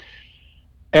it."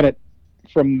 And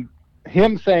from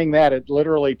him saying that, it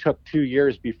literally took 2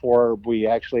 years before we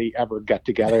actually ever got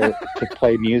together to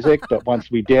play music. But once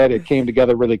we did, it came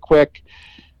together really quick.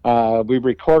 We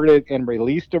recorded and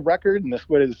released a record, and this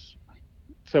was.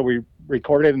 So we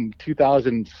recorded in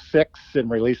 2006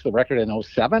 and released the record in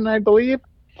 2007, I believe.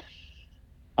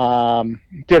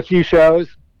 Did a few shows,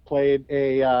 played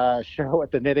a show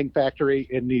at the Knitting Factory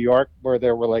in New York where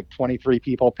there were like 23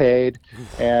 people paid.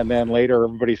 And then later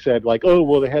everybody said like, oh,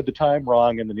 well, they had the time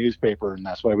wrong in the newspaper and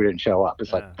that's why we didn't show up.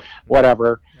 It's like,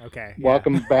 whatever. Okay.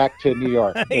 Welcome back to New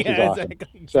York, which is awesome.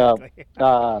 Exactly. So,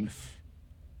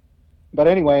 but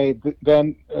anyway,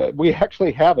 then we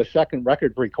actually have a second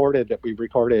record recorded that we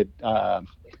recorded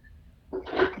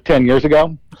 10 years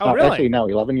ago. Oh, really? Actually, no,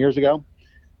 11 years ago.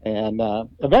 And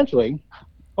eventually,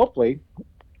 hopefully,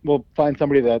 we'll find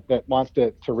somebody that wants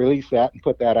to release that and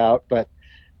put that out. But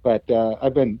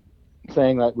I've been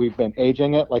saying that we've been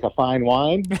aging it like a fine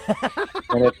wine.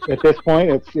 And at this point,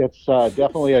 it's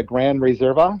definitely a Grand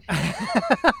Reserva.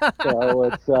 So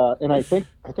it's and I think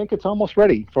it's almost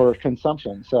ready for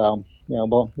consumption. So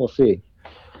we'll see.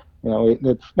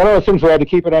 It's one of those things where I had to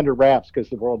keep it under wraps because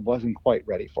the world wasn't quite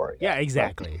ready for it yet. Yeah,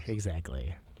 exactly.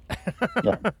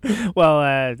 Yeah.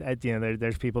 Well,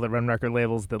 there's people that run record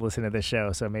labels that listen to this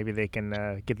show, so maybe they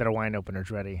can get their wine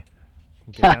openers ready.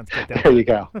 Get down there you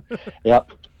go.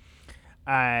 Yep.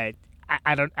 I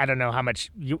don't know how much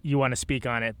you want to speak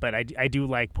on it, but I do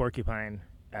like Porcupine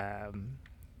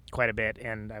quite a bit,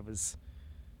 and I was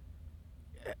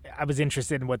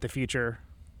interested in what the future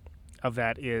of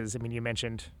that is. I mean, you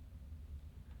mentioned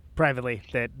privately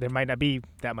that there might not be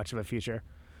that much of a future.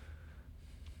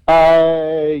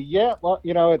 Yeah. Well,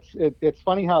 it's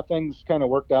funny how things kind of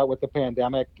worked out with the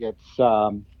pandemic. It's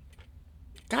God,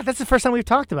 that's the first time we've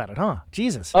talked about it, huh?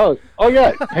 Jesus. Oh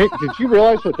yeah. Hey, did you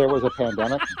realize that there was a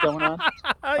pandemic going on?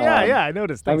 Oh yeah, I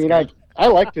noticed. I mean, I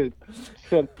like to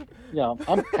sit.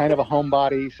 I'm kind of a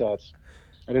homebody, so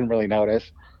I didn't really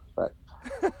notice, but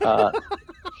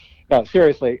no,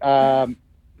 seriously. I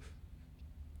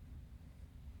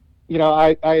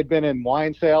had been in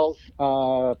wine sales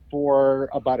for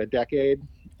about a decade,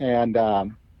 and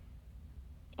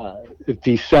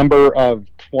December of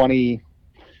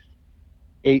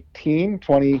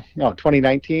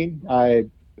 2019, I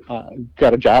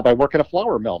got a job. I work at a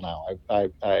flour mill now.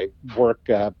 I work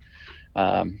a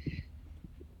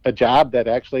job that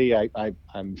actually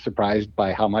I'm surprised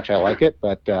by how much I like it,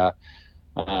 but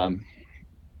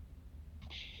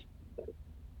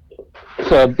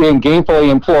so being gainfully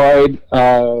employed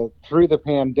through the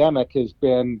pandemic has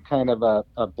been kind of a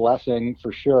blessing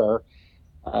for sure.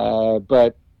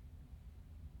 But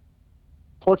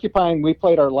Porcupine, we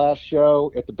played our last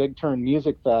show at the Big Turn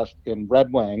Music Fest in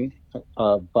Red Wing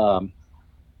of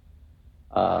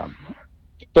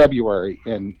February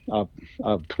of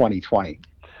 2020.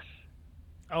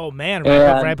 Oh man,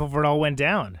 right before it all went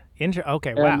down.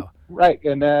 Okay, wow. Right,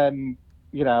 and then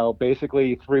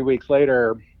basically 3 weeks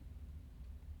later,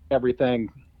 everything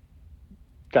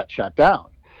got shut down.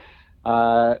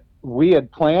 We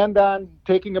had planned on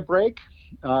taking a break,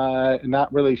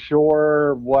 not really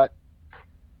sure what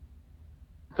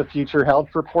the future held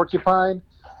for Porcupine,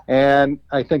 and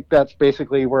I think that's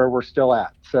basically where we're still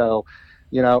at. So,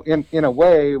 in a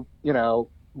way,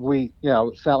 we,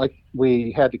 it's not like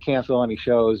we had to cancel any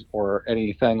shows or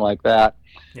anything like that.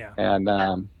 Yeah.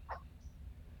 And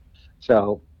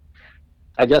so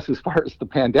I guess as far as the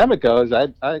pandemic goes, I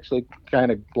actually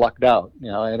kind of lucked out.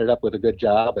 I ended up with a good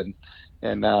job and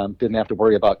didn't have to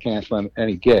worry about canceling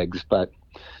any gigs. But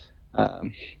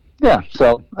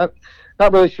so I'm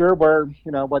not really sure where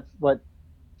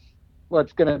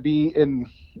what's going to be in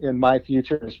my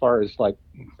future as far as like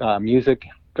music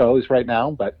goes right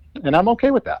now. And I'm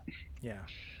okay with that. Yeah.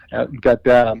 Got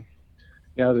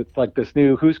like this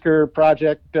new Hüsker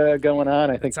project going on.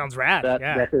 I think sounds rad. That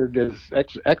record is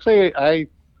actually, I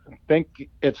think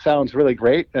it sounds really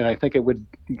great, and I think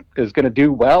is going to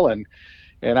do well. And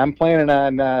I'm planning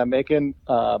on making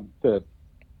the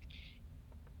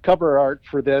cover art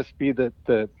for this be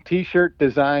the T-shirt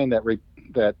design that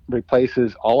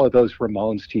replaces all of those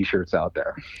Ramones T-shirts out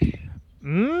there.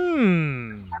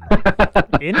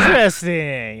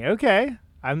 Interesting. Okay,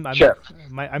 I'm sure.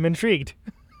 I'm intrigued.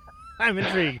 I'm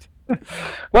intrigued.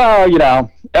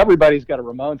 Well, everybody's got a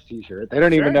Ramones T-shirt. They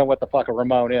don't even know what the fuck a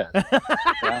Ramone is.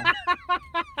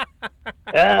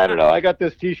 I don't know. I got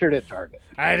this T-shirt at Target.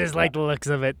 I just like the looks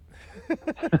of it.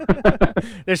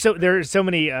 There's so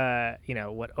many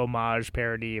homage,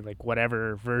 parody, like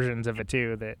whatever versions of it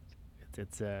too that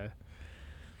it's I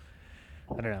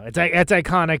don't know. It's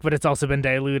iconic, but it's also been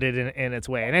diluted in its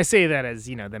way. And I say that as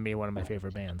them being one of my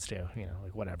favorite bands too.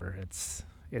 Like whatever. It's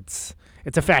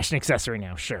a fashion accessory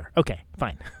now. Sure. Okay.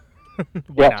 Fine.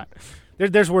 Why not?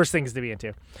 There's worse things to be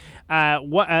into.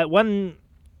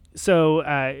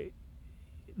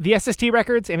 The SST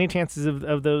records. Any chances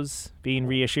of those being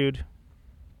reissued?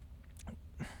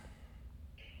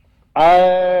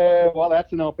 Well,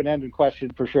 that's an open-ended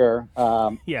question for sure.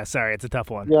 Yeah, sorry, it's a tough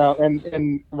one.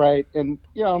 And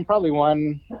probably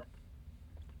one.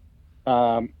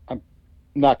 I'm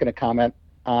not going to comment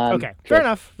on. Okay, fair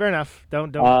enough.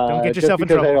 Don't get yourself in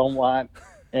trouble. I don't want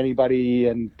anybody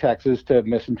in Texas to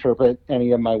misinterpret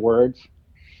any of my words.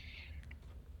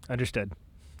 Understood.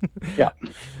 Yeah.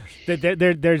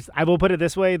 There's. I will put it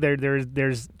this way.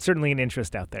 There's certainly an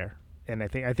interest out there. And I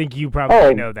think you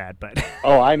probably know that, but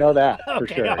I know that for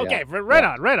okay, sure. Okay, yeah.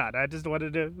 right on. I just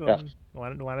wanted to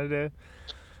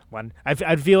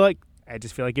I feel like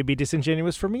it'd be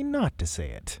disingenuous for me not to say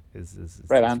it. Is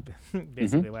right on.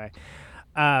 Basically why.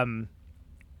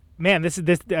 Man, this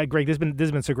Greg. This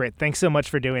has been so great. Thanks so much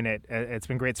for doing it. It's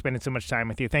been great spending so much time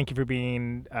with you. Thank you for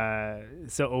being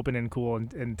so open and cool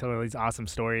and telling these awesome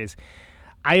stories.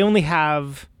 I only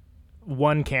have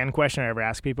one question I ever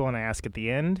ask people, and I ask at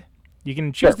the end. You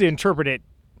can choose to interpret it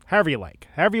however you like.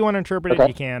 However you want to interpret it,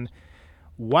 you can.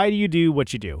 Why do you do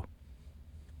what you do?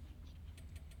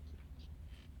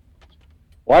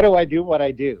 Why do I do what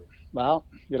I do? Well,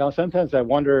 sometimes I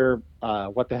wonder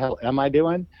what the hell am I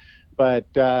doing? But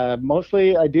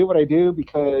mostly I do what I do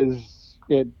because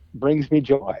it brings me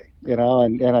joy, and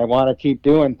I want to keep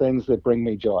doing things that bring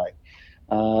me joy.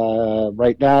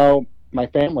 Right now, my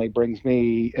family brings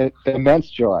me immense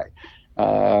joy.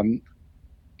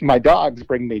 My dogs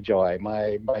bring me joy.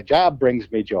 My job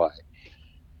brings me joy.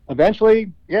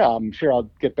 Eventually, I'm sure I'll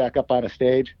get back up on a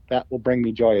stage. That will bring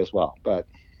me joy as well. But,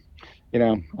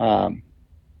 and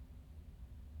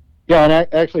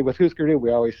actually with Hüsker too, we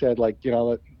always said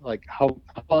how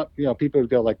people would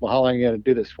go like, well, how long are you going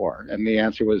to do this for? And the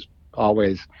answer was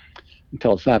always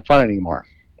until it's not fun anymore.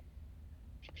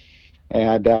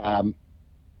 And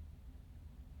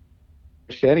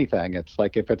anything, it's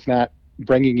like if it's not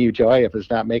bringing you joy, if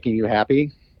it's not making you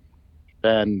happy,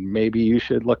 then maybe you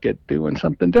should look at doing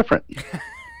something different.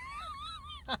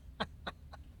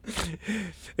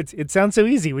 It sounds so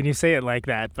easy when you say it like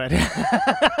that, but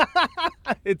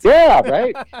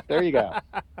right there you go.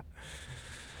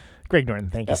 Greg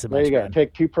Norton, thank you so much. There you go. Man.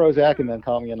 Take 2 Prozac and then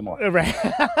call me in the morning. Right.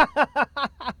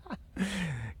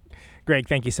 Greg,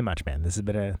 thank you so much, man. This has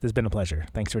been a pleasure.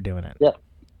 Thanks for doing it.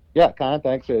 Yeah, Conan,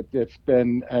 thanks. It's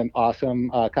been an awesome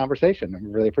conversation. I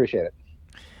really appreciate it.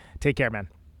 Take care, man.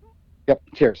 Yep,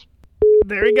 cheers.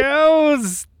 There he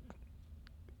goes.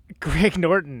 Greg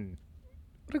Norton.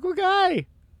 What a cool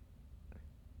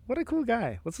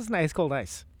guy. Let's listen to Ice Cold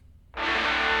Ice.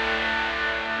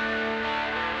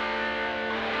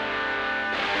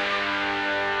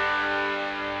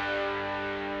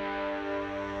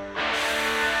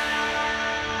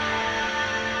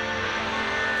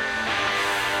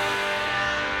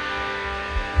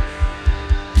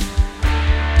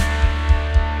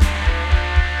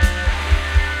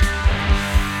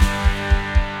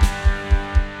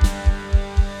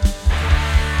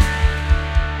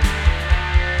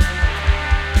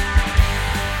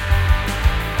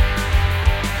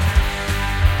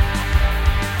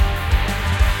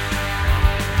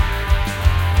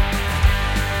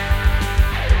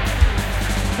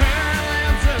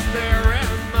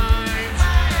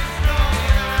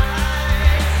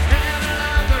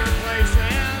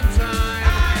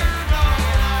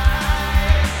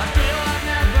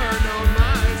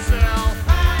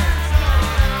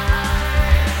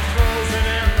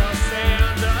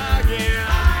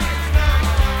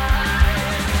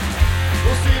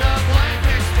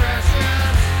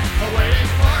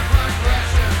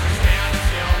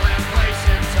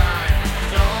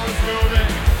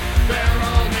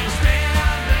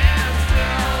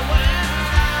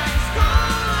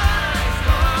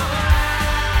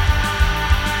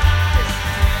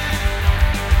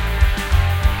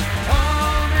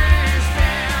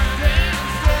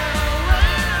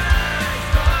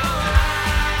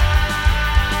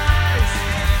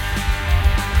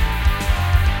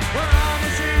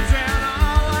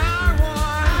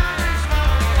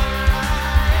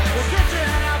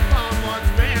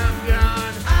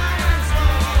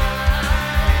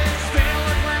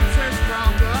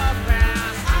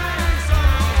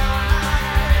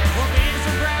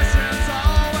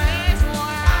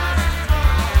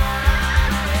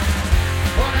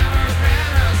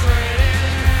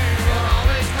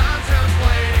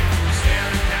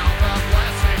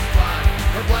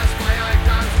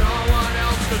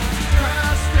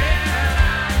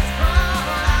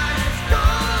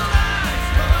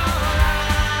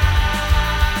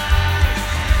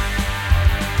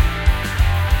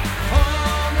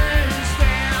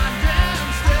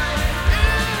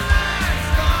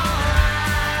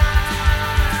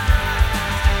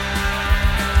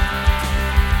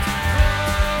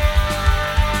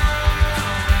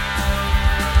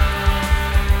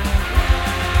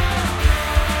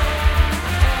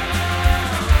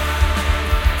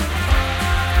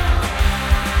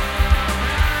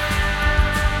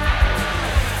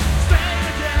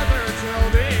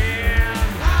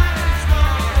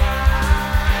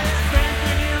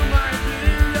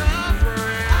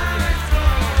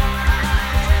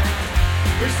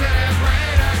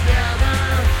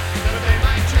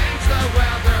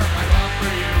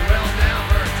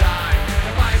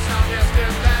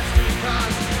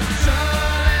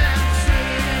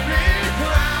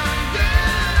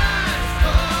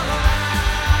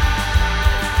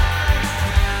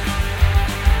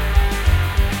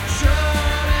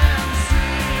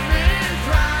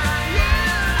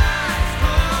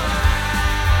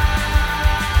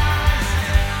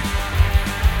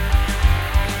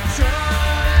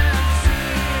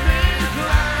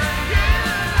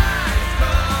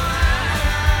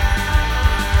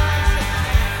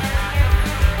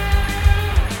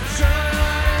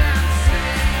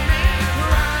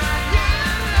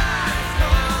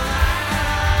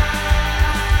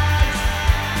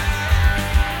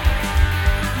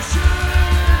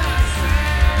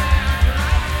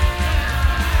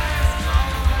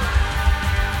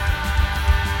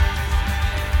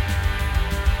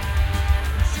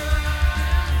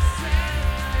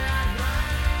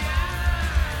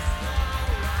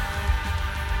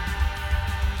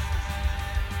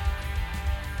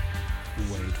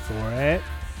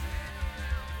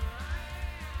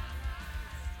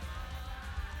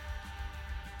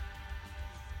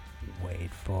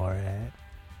 for it.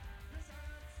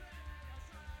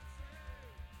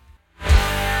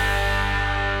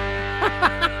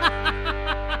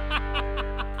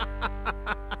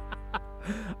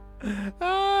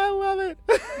 I love it.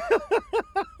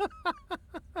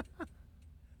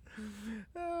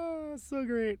 Oh, so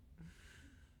great.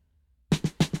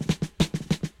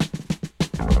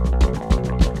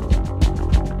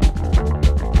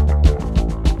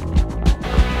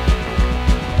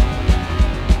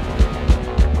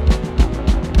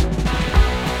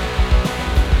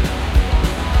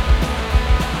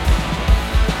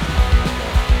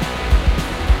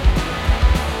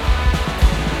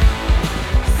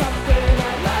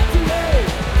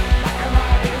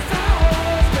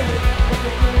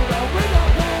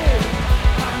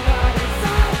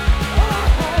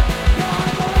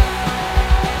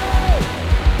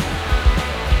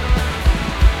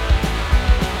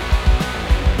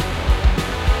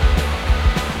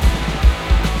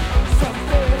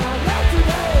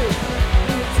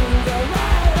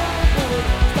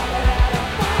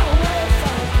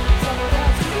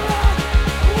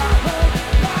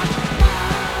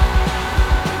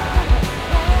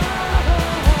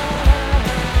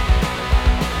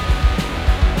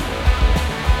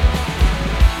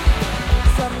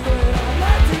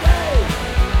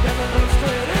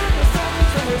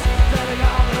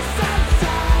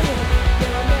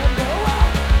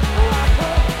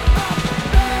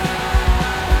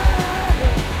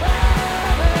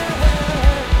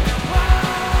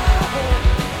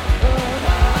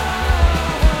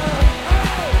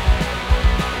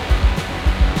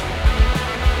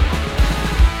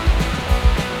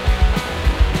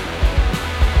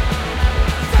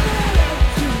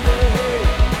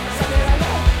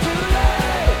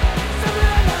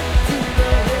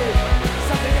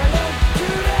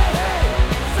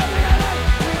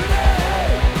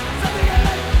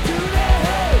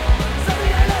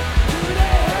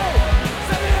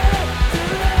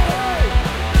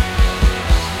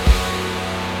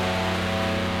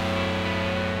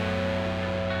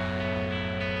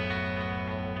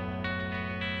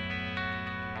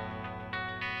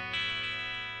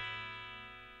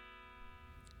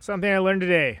 Something I learned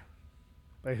today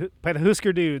by the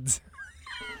Hüsker Dudes.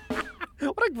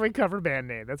 What a great cover band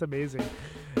name. That's amazing.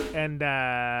 And,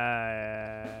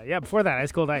 before that,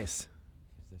 Ice Cold Ice.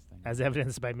 As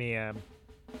evidenced by me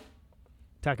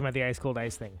talking about the Ice Cold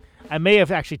Ice thing. I may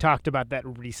have actually talked about that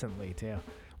recently, too.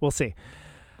 We'll see.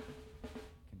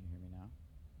 Can you hear me now?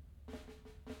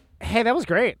 Hey, that was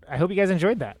great. I hope you guys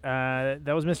enjoyed that.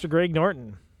 That was Mr. Greg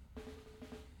Norton.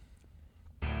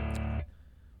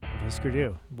 Hüsker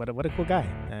Du. What a cool guy.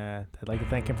 I'd like to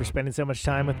thank him for spending so much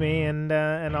time with me and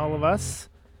all of us.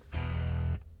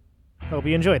 Hope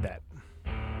you enjoyed that.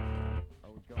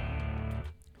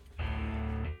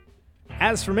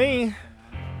 As for me,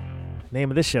 name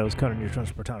of this show is Conan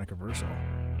Neutron's Protonic Reversal.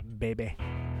 Baby.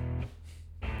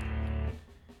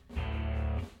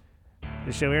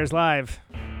 This show airs live.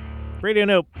 Radio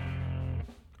Nope.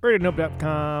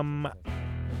 RadioNope.com.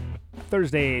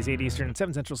 Thursdays, 8 Eastern,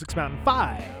 7 Central, 6 Mountain,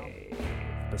 5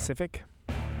 Pacific.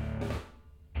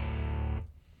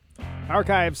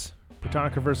 Archives,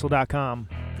 ProtonicReversal.com.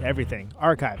 Everything.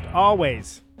 Archived.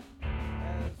 Always.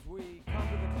 As we come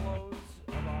to the close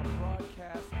of our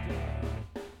broadcast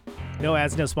day. No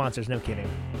ads, no sponsors, no kidding.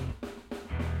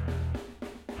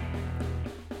 This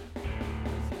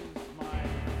is my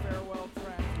farewell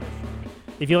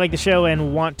transmission. If you like the show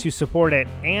and want to support it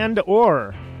and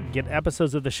or get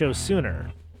episodes of the show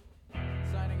sooner,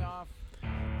 Signing off.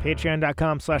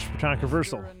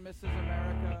 Patreon.com/ProtonicReversal. Mr. and Mrs.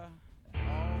 America,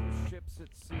 all ships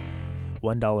at sea.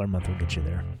 $1 a month will get you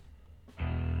there.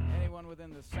 Anyone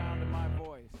within the sound of my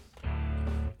voice.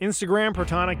 Instagram,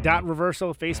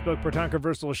 Protonic.Reversal. Facebook, Protonic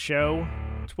Reversal Show.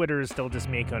 Twitter is still just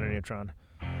me, Conan Neutron.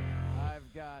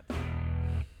 I've got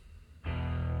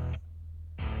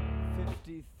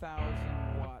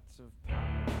 50,000 watts of power.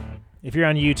 If you're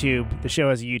on YouTube, the show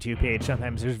has a YouTube page.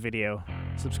 Sometimes there's video.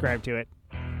 Subscribe to it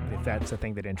if that's a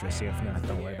thing that interests you. If not,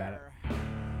 don't worry about it.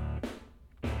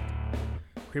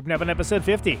 Creeping up on episode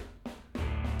 50.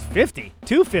 It's 50.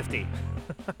 250.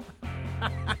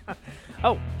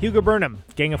 Oh, Hugo Burnham,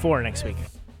 Gang of Four next week.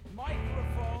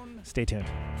 Microphone Stay tuned.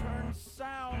 turns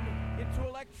sound into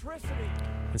electricity.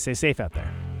 And stay safe out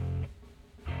there.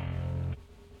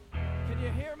 Can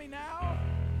you hear me now?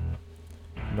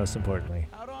 Most importantly,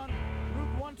 Out on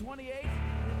Route 128,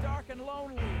 you're dark and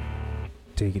lonely.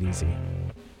 take it easy.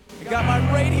 I got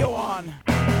my radio on.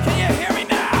 Can you hear me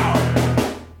now?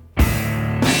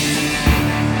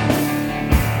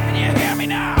 Can you hear me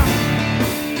now?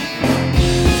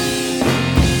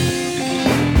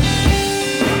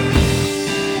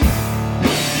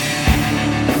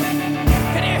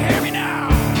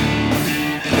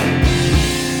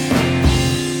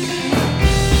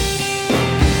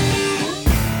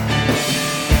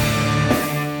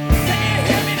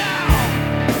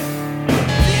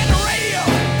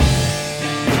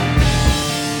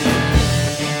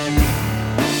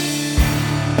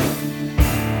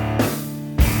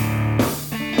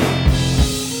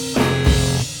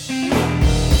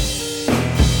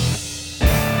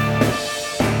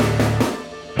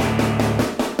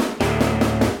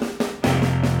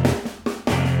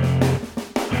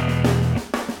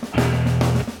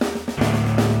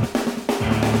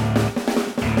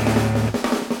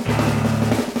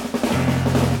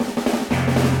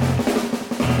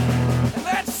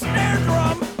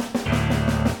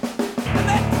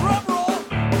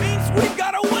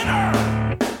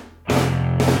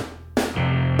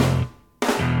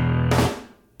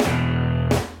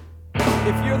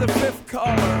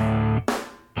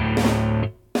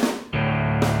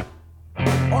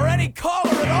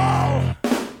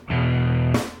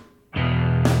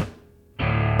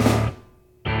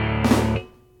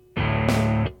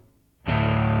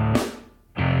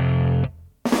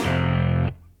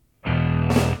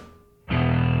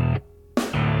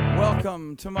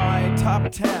 welcome to my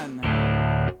top 10.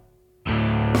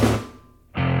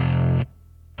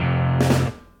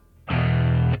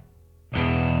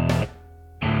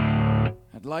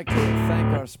 I'd like to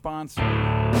thank our sponsor.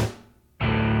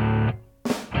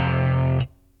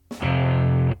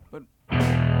 But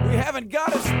we haven't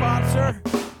got a sponsor.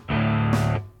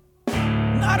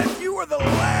 Not if you were the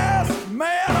last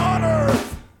man on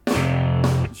Earth.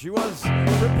 She was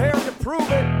prepared to prove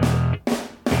it.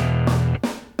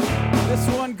 This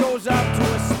one goes out to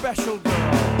a special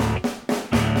girl.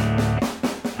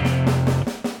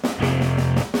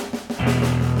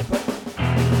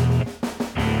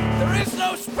 But there is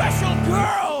no special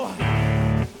girl.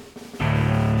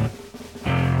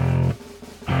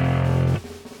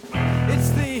 It's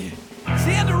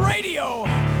the end of radio.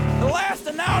 The last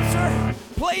announcer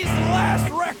plays the last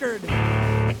record.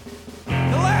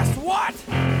 The last what?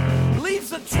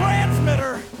 Leaves the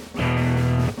transmitter.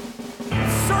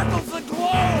 Circles the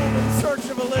globe in search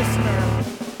of a listener.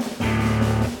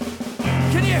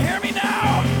 Can you hear me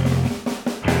now?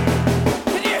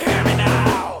 Can you hear me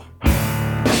now?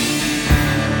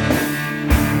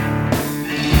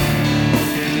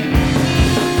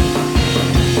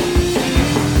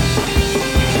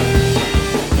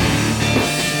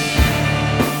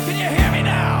 Can you hear me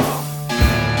now?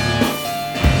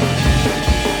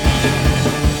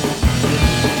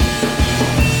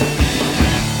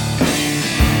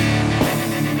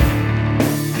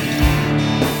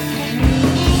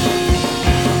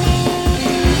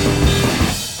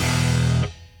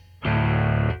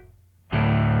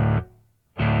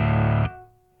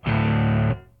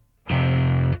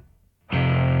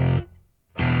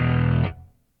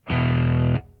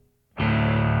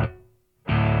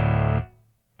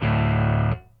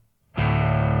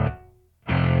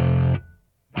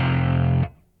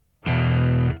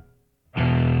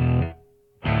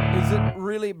 Is it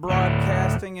really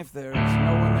broadcasting if there's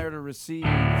no one there to receive?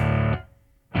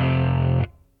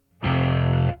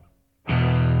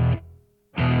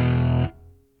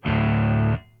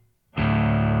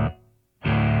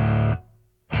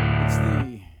 It's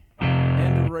the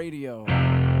end of radio.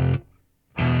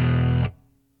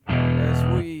 As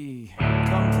we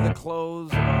come to the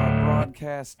close of our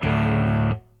broadcast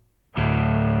day,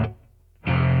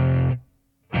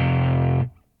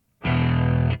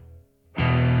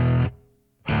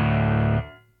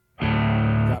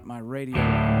 got my radio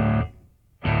on.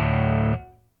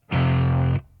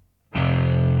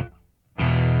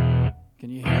 Can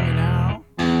you hear me now?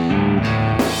 Can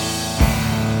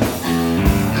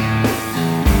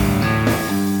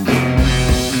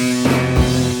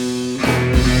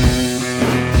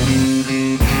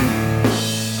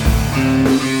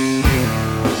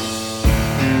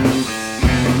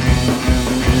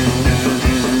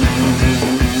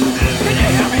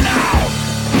you hear me now?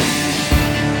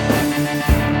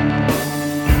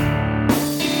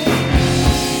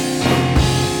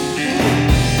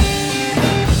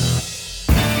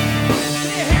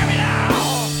 Can you hear me now?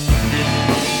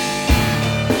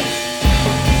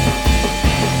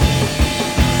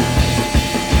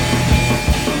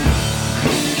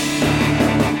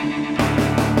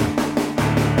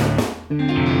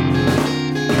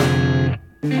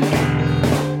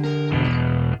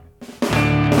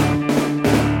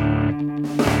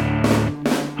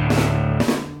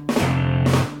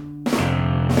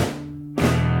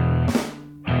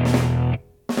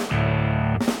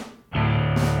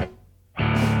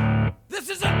 This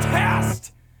is a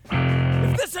test!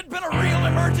 If this had been a real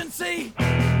emergency,